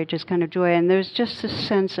vibratory, just kind of joy, and there's just a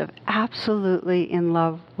sense of absolutely in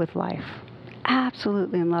love with life,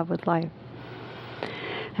 absolutely in love with life.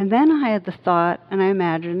 And then I had the thought, and I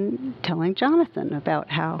imagined telling Jonathan about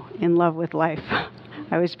how in love with life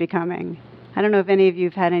I was becoming. I don't know if any of you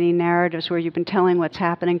have had any narratives where you've been telling what's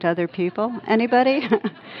happening to other people. Anybody?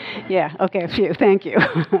 Yeah, okay, a few, thank you.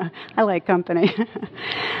 I like company.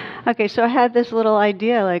 Okay, so I had this little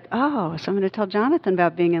idea like, oh, so I'm going to tell Jonathan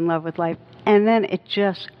about being in love with life. And then it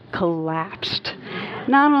just collapsed.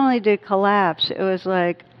 Not only did it collapse, it was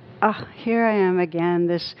like, oh, here I am again,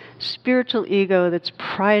 this spiritual ego that's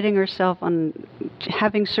priding herself on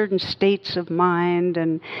having certain states of mind,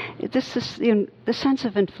 and this is the sense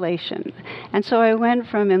of inflation. And so I went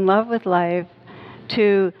from in love with life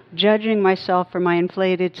to judging myself for my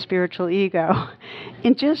inflated spiritual ego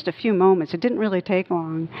in just a few moments. It didn't really take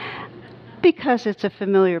long, because it's a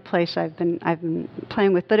familiar place I've been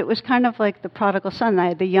playing with. But it was kind of like the prodigal son. I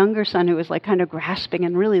had the younger son who was like kind of grasping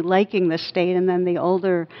and really liking the state, and then the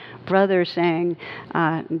older brother saying,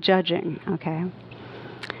 judging. Okay,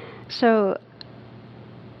 so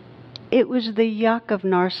it was the yuck of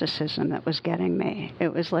narcissism that was getting me.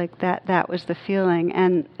 It was like that was the feeling,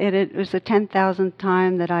 and it was the 10,000th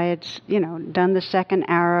time that I had done the second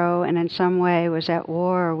arrow, and in some way was at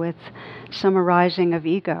war with some arising of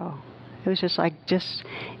ego. It was just like,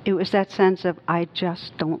 it was that sense of, I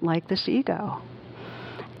just don't like this ego.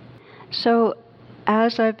 So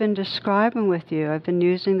as I've been describing with you, I've been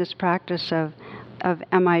using this practice of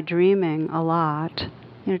am I dreaming a lot,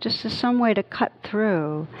 just as some way to cut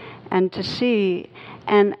through and to see,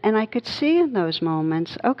 and I could see in those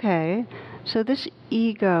moments, okay, so this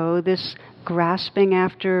ego, this grasping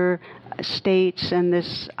after states and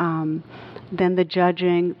this, then the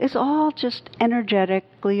judging is all just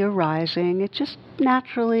energetically arising. It's just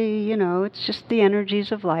naturally, it's just the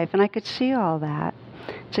energies of life. And I could see all that.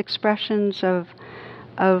 It's expressions of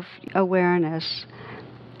awareness,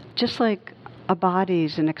 just like a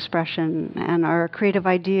body's an expression, and our creative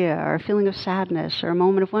idea, or a feeling of sadness, or a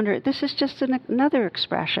moment of wonder. This is just another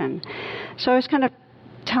expression. So I was kind of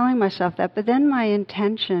telling myself that, but then my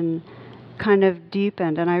intention kind of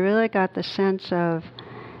deepened, and I really got the sense of,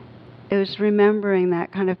 it was remembering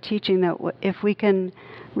that kind of teaching that if we can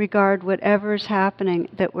regard whatever is happening,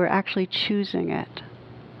 that we're actually choosing it.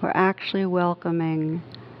 We're actually welcoming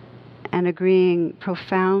and agreeing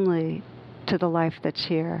profoundly to the life that's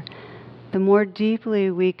here. The more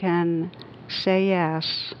deeply we can say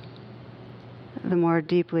yes, the more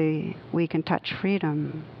deeply we can touch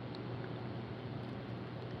freedom.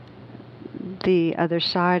 The other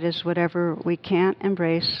side is whatever we can't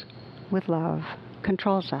embrace with love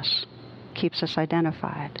controls us, keeps us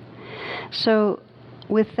identified. So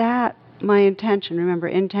with that, my intention, remember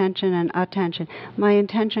intention and attention, my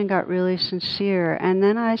intention got really sincere, and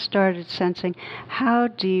then I started sensing, how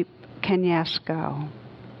deep can yes go?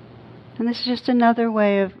 And this is just another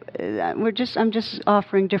way of, I'm just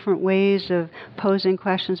offering different ways of posing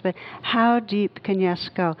questions, but how deep can yes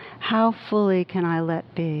go? How fully can I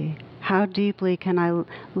let be? How deeply can I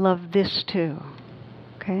love this too?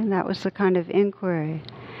 Okay, and that was the kind of inquiry.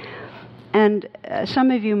 And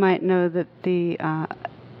some of you might know that the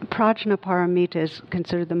Prajnaparamita is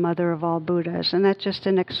considered the mother of all Buddhas, and that's just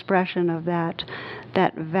an expression of that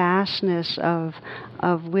vastness of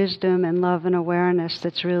wisdom and love and awareness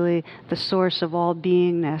that's really the source of all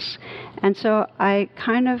beingness. And so I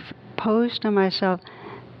kind of posed to myself,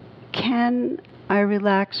 can I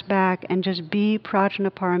relax back and just be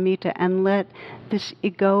Prajnaparamita and let this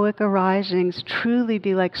egoic arisings truly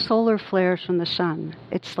be like solar flares from the sun?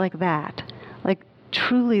 It's like that. Like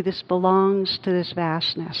truly this belongs to this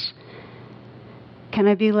vastness. Can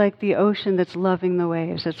I be like the ocean that's loving the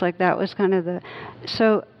waves? It's like that was kind of the...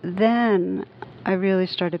 So then I really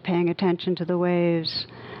started paying attention to the waves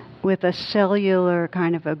with a cellular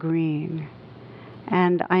kind of agreeing.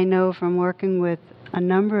 And I know from working with a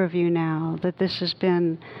number of you now that this has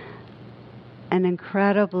been an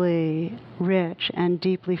incredibly rich and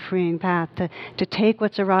deeply freeing path to take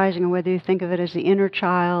what's arising, and whether you think of it as the inner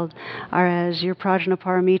child or as your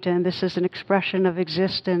Prajnaparamita, and this is an expression of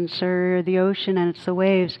existence, or the ocean and it's the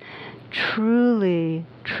waves, truly,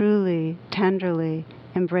 truly, tenderly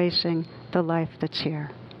embracing the life that's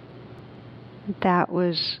here. That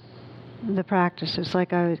was the practice. It's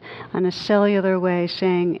like I was, on a cellular way,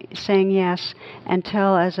 saying yes,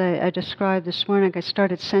 until, as I described this morning, I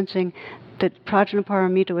started sensing that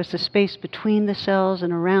Prajnaparamita was the space between the cells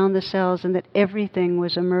and around the cells, and that everything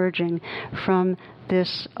was emerging from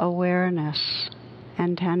this awareness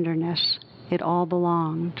and tenderness. It all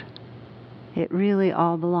belonged. It really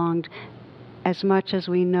all belonged. As much as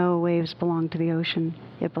we know waves belong to the ocean,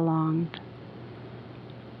 it belonged.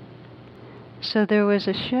 So there was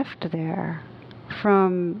a shift there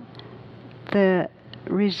from the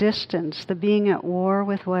resistance, the being at war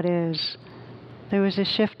with what is. There was a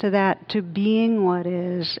shift to that, to being what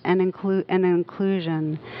is, and an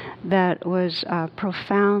inclusion that was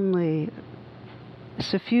profoundly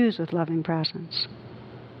suffused with loving presence.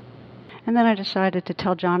 And then I decided to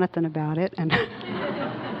tell Jonathan about it, and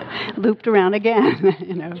looped around again,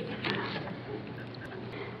 you know.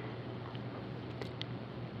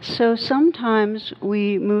 So sometimes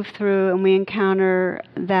we move through and we encounter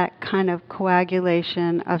that kind of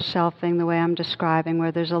coagulation of selfing the way I'm describing,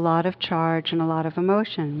 where there's a lot of charge and a lot of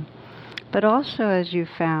emotion. But also, as you've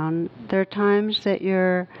found, there are times that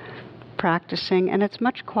you're practicing and it's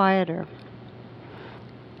much quieter.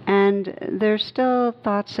 And there's still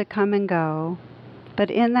thoughts that come and go. But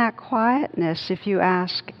in that quietness, if you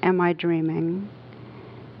ask, am I dreaming?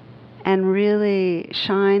 And really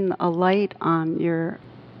shine a light on your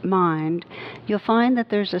mind, you'll find that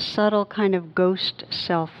there's a subtle kind of ghost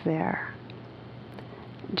self there.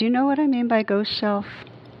 Do you know what I mean by ghost self?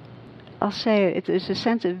 I'll say it's a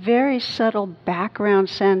sense, a very subtle background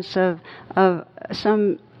sense of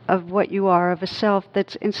some of what you are, of a self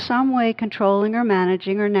that's in some way controlling or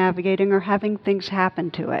managing or navigating or having things happen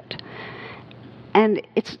to it. And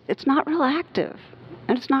it's not real active.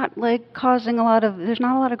 And it's not like causing there's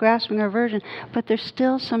not a lot of grasping or aversion, but there's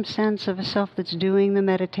still some sense of a self that's doing the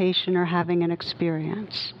meditation or having an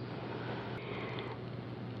experience.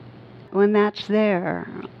 When that's there,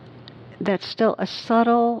 that's still a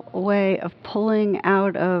subtle way of pulling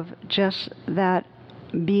out of just that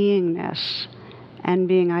beingness and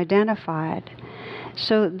being identified.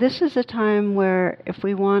 So this is a time where if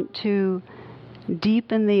we want to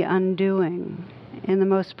deepen the undoing in the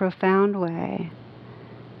most profound way,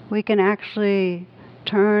 we can actually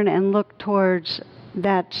turn and look towards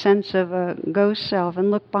that sense of a ghost self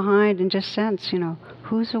and look behind and just sense,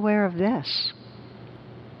 who's aware of this?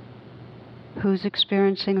 Who's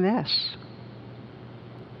experiencing this?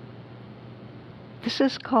 This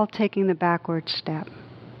is called taking the backward step.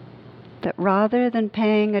 That rather than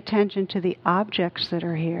paying attention to the objects that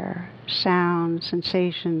are here, sounds,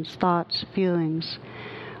 sensations, thoughts, feelings,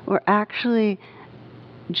 we're actually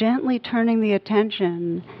gently turning the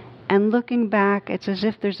attention and looking back. It's as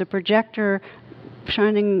if there's a projector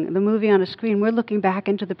shining the movie on a screen. We're looking back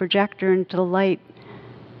into the projector, into the light,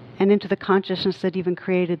 and into the consciousness that even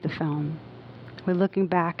created the film. We're looking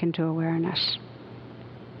back into awareness.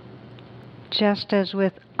 Just as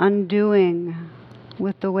with undoing,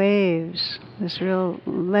 with the waves, this real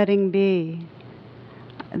letting be,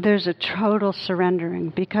 there's a total surrendering,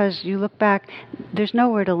 because you look back, there's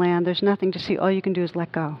nowhere to land, there's nothing to see. All you can do is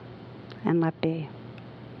let go and let be.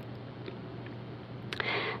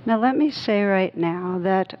 Now let me say right now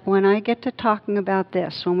that when I get to talking about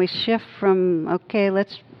this, when we shift from, okay,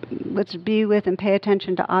 let's be with and pay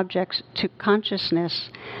attention to objects, to consciousness,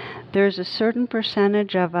 there's a certain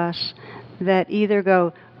percentage of us that either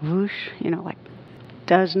go whoosh, like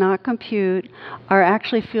does not compute, or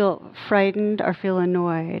actually feel frightened or feel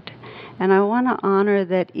annoyed. And I want to honor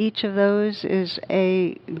that each of those is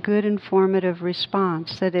a good informative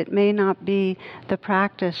response, that it may not be the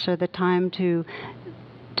practice or the time to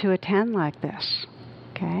attend like this,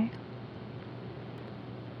 okay?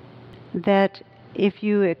 That if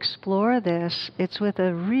you explore this, it's with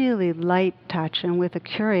a really light touch and with a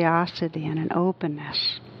curiosity and an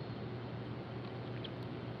openness.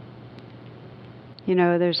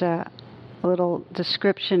 There's a little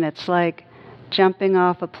description, it's like jumping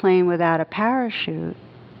off a plane without a parachute,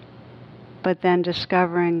 but then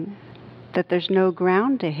discovering that there's no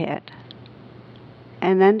ground to hit,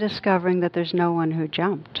 and then discovering that there's no one who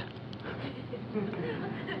jumped.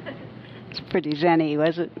 It's pretty zen-y,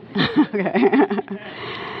 was it?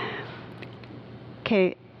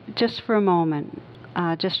 Okay, just for a moment,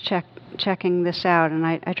 just checking this out, and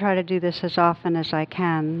I try to do this as often as I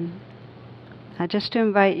can. Just to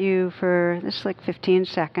invite you for this, like 15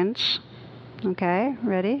 seconds. Okay,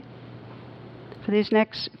 ready? For these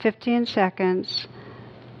next 15 seconds,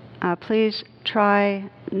 please try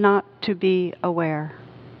not to be aware.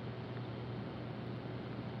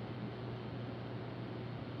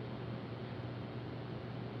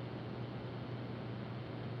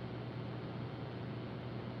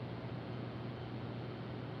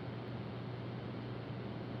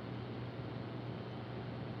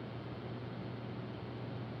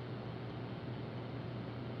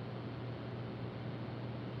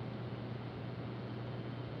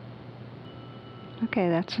 Okay,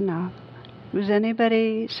 that's enough. Was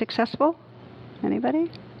anybody successful? Anybody?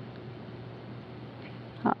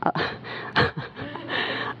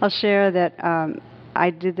 I'll share that I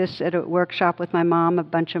did this at a workshop with my mom a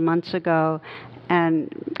bunch of months ago, and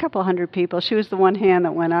a couple hundred people. She was the one hand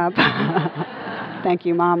that went up. Thank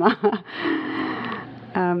you, Mama.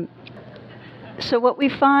 So what we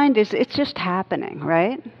find is it's just happening,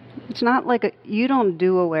 right? It's not like you don't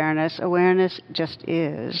do awareness. Awareness just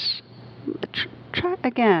is. Try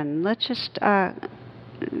again. Let's just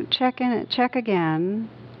check again.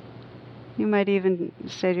 You might even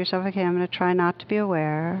say to yourself, okay, I'm going to try not to be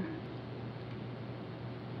aware.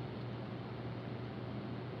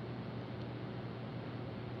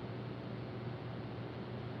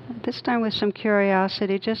 This time with some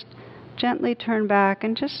curiosity, just gently turn back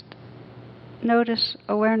and just notice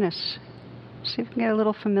awareness. See if you can get a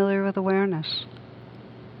little familiar with awareness.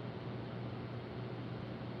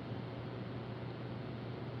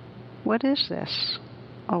 What is this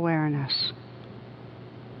awareness?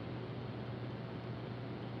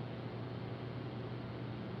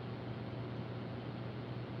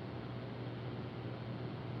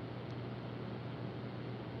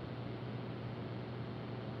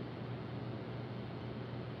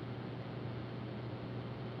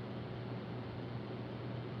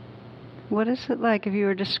 What is it like if you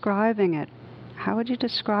were describing it? How would you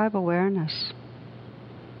describe awareness?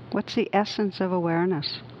 What's the essence of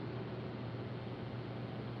awareness?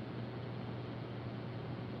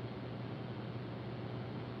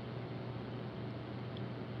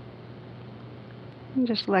 And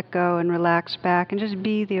just let go and relax back and just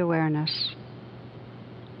be the awareness.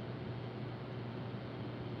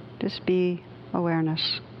 Just be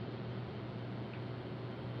awareness.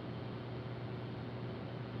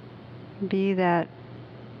 Be that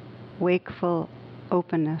wakeful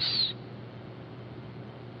openness.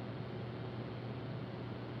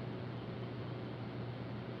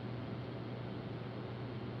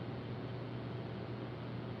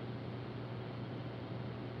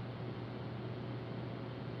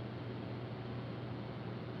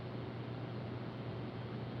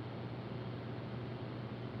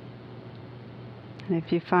 And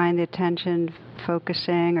if you find the attention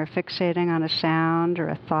focusing or fixating on a sound or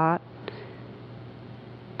a thought,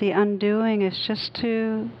 the undoing is just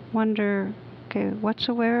to wonder, okay, what's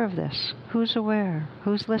aware of this? Who's aware?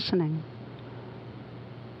 Who's listening?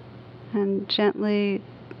 And gently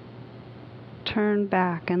turn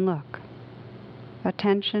back and look.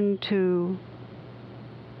 Attention to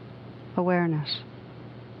awareness.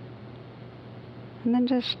 And then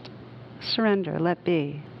just surrender, let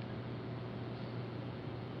be.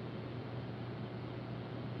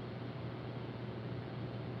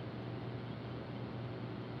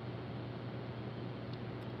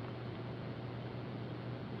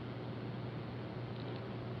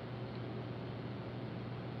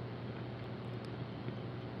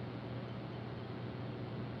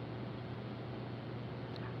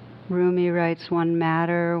 Rumi writes, one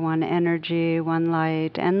matter, one energy, one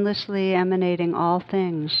light, endlessly emanating all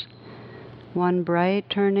things. One bright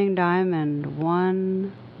turning diamond,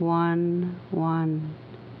 one.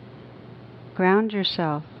 Ground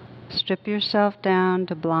yourself. Strip yourself down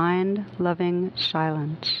to blind, loving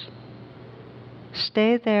silence.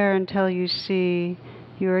 Stay there until you see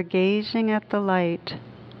you are gazing at the light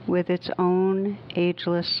with its own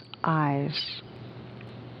ageless eyes.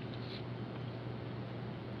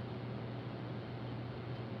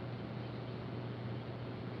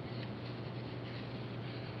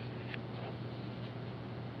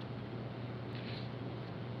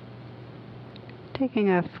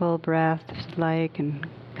 Taking a full breath, if you'd like, and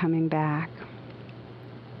coming back.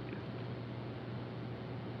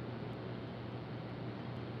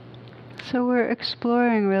 So we're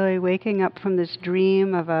exploring really waking up from this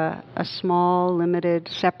dream of a small, limited,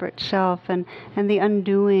 separate self and the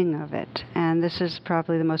undoing of it. And this is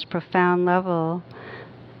probably the most profound level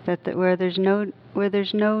where there's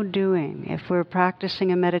no doing. If we're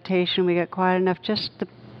practicing a meditation, we get quiet enough, just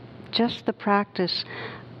the practice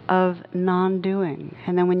of non-doing.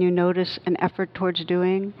 And then when you notice an effort towards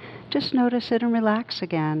doing, just notice it and relax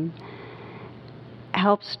again.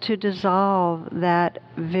 Helps to dissolve that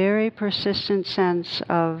very persistent sense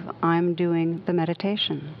of I'm doing the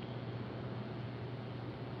meditation.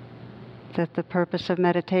 That the purpose of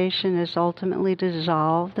meditation is ultimately to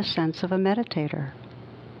dissolve the sense of a meditator.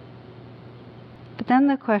 But then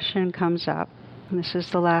the question comes up, and this is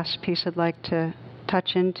the last piece I'd like to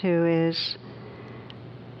touch into, is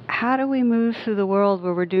how do we move through the world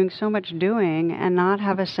where we're doing so much doing and not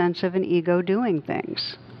have a sense of an ego doing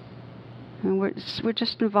things? And we're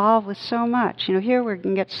just involved with so much. Here we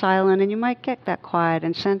can get silent, and you might get that quiet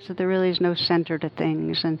and sense that there really is no center to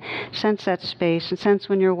things, and sense that space, and sense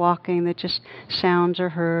when you're walking that just sounds are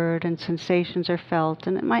heard and sensations are felt,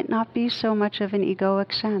 and it might not be so much of an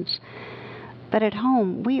egoic sense. But at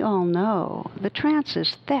home, we all know the trance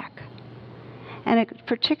is thick. And it's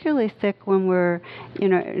particularly thick when we're,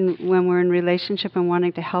 when we're in relationship and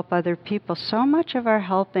wanting to help other people. So much of our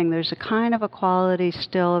helping, there's a kind of a quality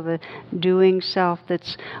still of a doing self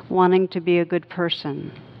that's wanting to be a good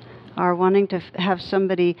person, or wanting to have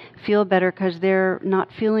somebody feel better because they're not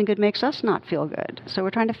feeling good makes us not feel good. So we're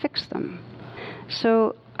trying to fix them.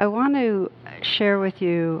 So I want to share with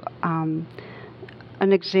you an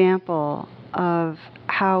example of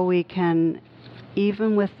how we can,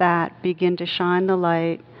 even with that, begin to shine the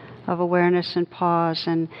light of awareness and pause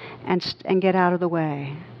and get out of the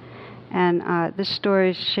way. And this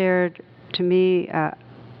story is shared to me, a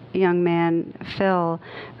young man, Phil,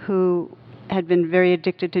 who had been very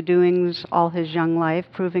addicted to doings all his young life,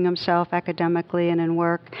 proving himself academically and in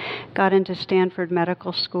work, got into Stanford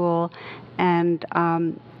Medical School, and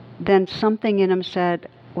then something in him said,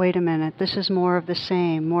 wait a minute, this is more of the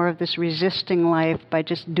same, more of this resisting life by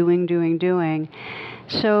just doing.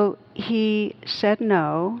 So he said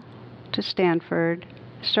no to Stanford,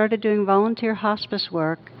 started doing volunteer hospice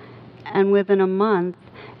work, and within a month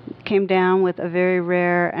came down with a very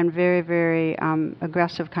rare and very, very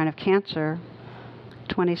aggressive kind of cancer,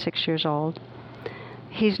 26 years old.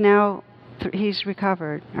 He's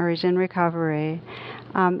recovered, or he's in recovery.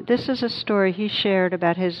 This is a story he shared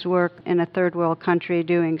about his work in a third world country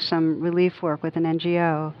doing some relief work with an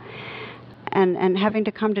NGO, and having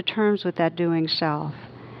to come to terms with that doing self.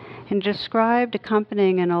 And described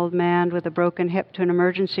accompanying an old man with a broken hip to an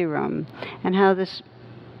emergency room, and how this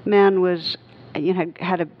man was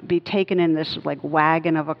had to be taken in this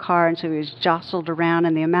wagon of a car, and so he was jostled around,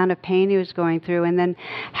 and the amount of pain he was going through, and then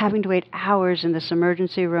having to wait hours in this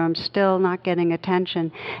emergency room, still not getting attention.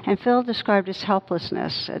 And Phil described his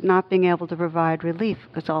helplessness at not being able to provide relief,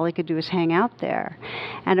 because all he could do was hang out there.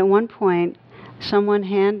 And at one point, someone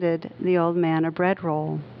handed the old man a bread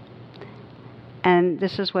roll. And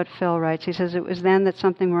this is what Phil writes. He says, it was then that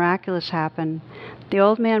something miraculous happened. The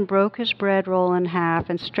old man broke his bread roll in half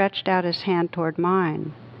and stretched out his hand toward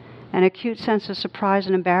mine. An acute sense of surprise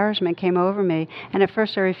and embarrassment came over me, and at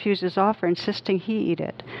first I refused his offer, insisting he eat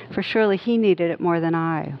it, for surely he needed it more than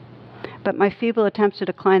I. But my feeble attempts to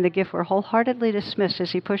decline the gift were wholeheartedly dismissed as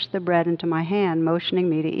he pushed the bread into my hand, motioning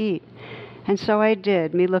me to eat. And so I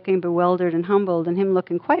did, me looking bewildered and humbled, and him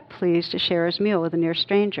looking quite pleased to share his meal with a near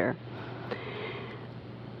stranger.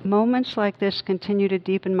 Moments like this continue to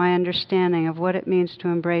deepen my understanding of what it means to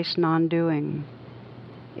embrace non-doing.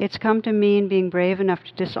 It's come to mean being brave enough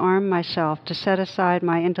to disarm myself, to set aside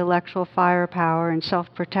my intellectual firepower and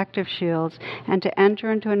self-protective shields, and to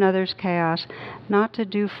enter into another's chaos, not to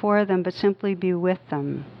do for them, but simply be with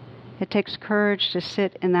them. It takes courage to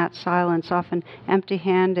sit in that silence, often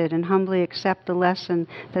empty-handed, and humbly accept the lesson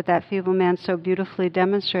that feeble man so beautifully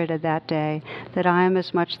demonstrated that day, that I am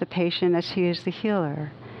as much the patient as he is the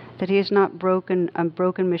healer, that he is not a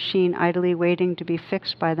broken machine idly waiting to be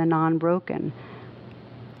fixed by the non-broken.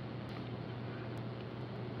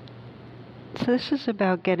 So this is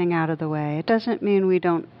about getting out of the way. It doesn't mean we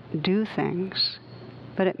don't do things,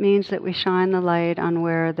 but it means that we shine the light on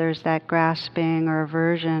where there's that grasping or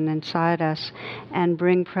aversion inside us, and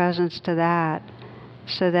bring presence to that,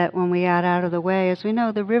 so that when we get out of the way, as we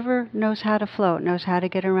know, the river knows how to flow, it knows how to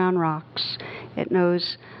get around rocks, it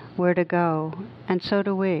knows where to go, and so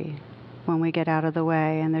do we when we get out of the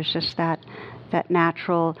way, and there's just that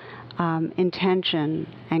natural intention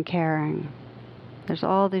and caring. There's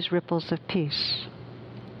all these ripples of peace.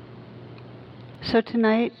 So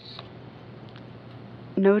tonight,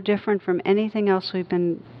 no different from anything else we've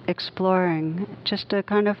been exploring, just to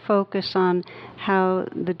kind of focus on how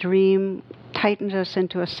the dream tightens us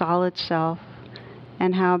into a solid self,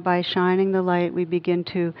 and how by shining the light we begin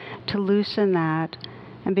to loosen that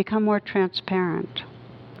and become more transparent.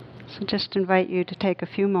 So just invite you to take a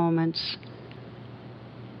few moments.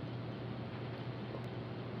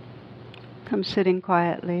 Come sitting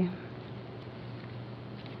quietly.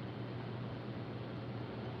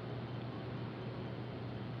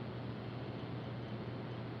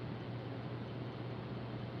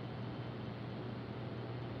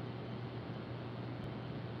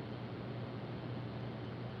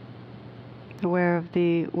 Aware of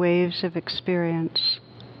the waves of experience,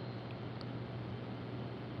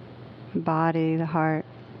 body, the heart,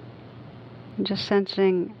 and just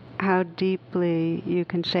sensing how deeply you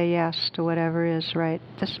can say yes to whatever is right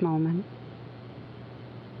this moment.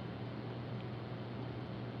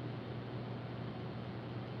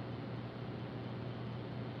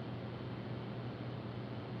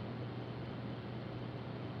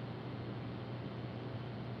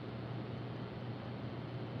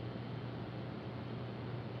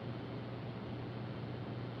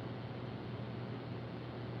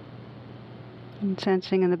 And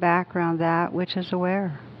sensing in the background that which is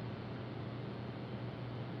aware.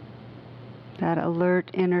 That alert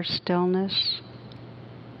inner stillness,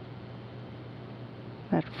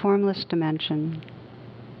 that formless dimension.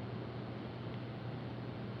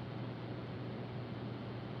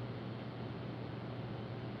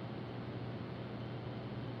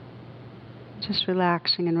 Just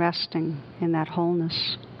relaxing and resting in that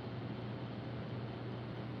wholeness.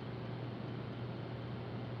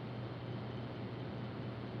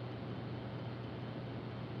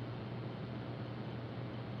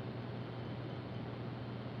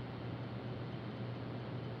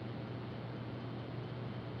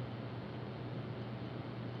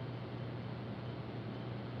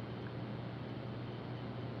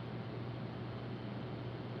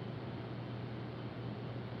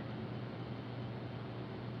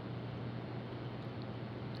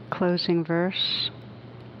 Closing verse.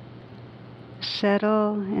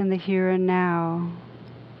 Settle in the here and now.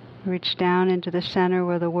 Reach down into the center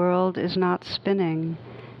where the world is not spinning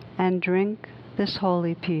and drink this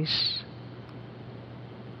holy peace.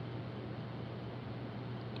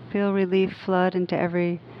 Feel relief flood into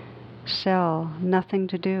every cell. Nothing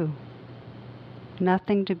to do.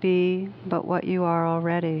 Nothing to be but what you are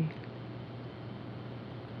already.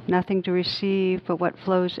 Nothing to receive but what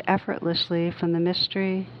flows effortlessly from the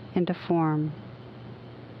mystery into form.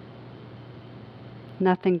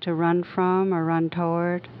 Nothing to run from or run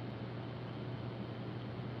toward.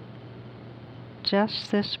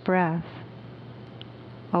 Just this breath.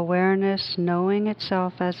 Awareness knowing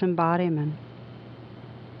itself as embodiment.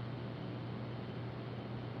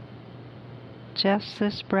 Just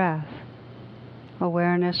this breath.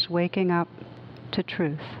 Awareness waking up to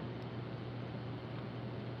truth.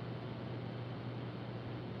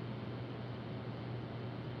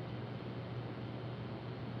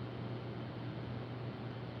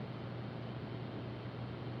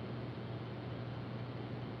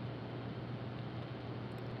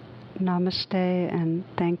 Namaste, and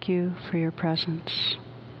thank you for your presence.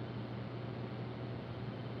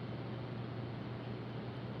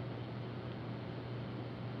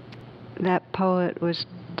 That poet was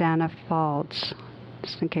Dana Faulds,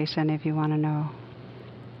 just in case any of you want to know.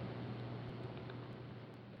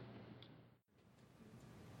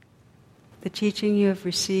 The teaching you have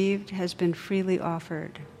received has been freely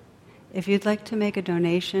offered. If you'd like to make a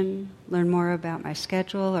donation, learn more about my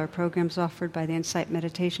schedule or programs offered by the Insight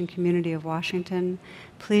Meditation Community of Washington,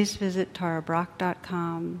 please visit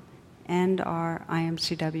tarabrach.com and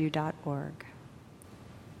imcw.org.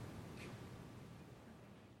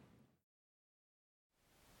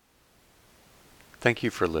 Thank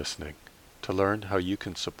you for listening. To learn how you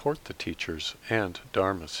can support the teachers and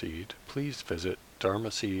Dharma Seed, please visit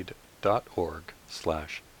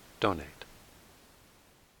dharmaseed.org/donate.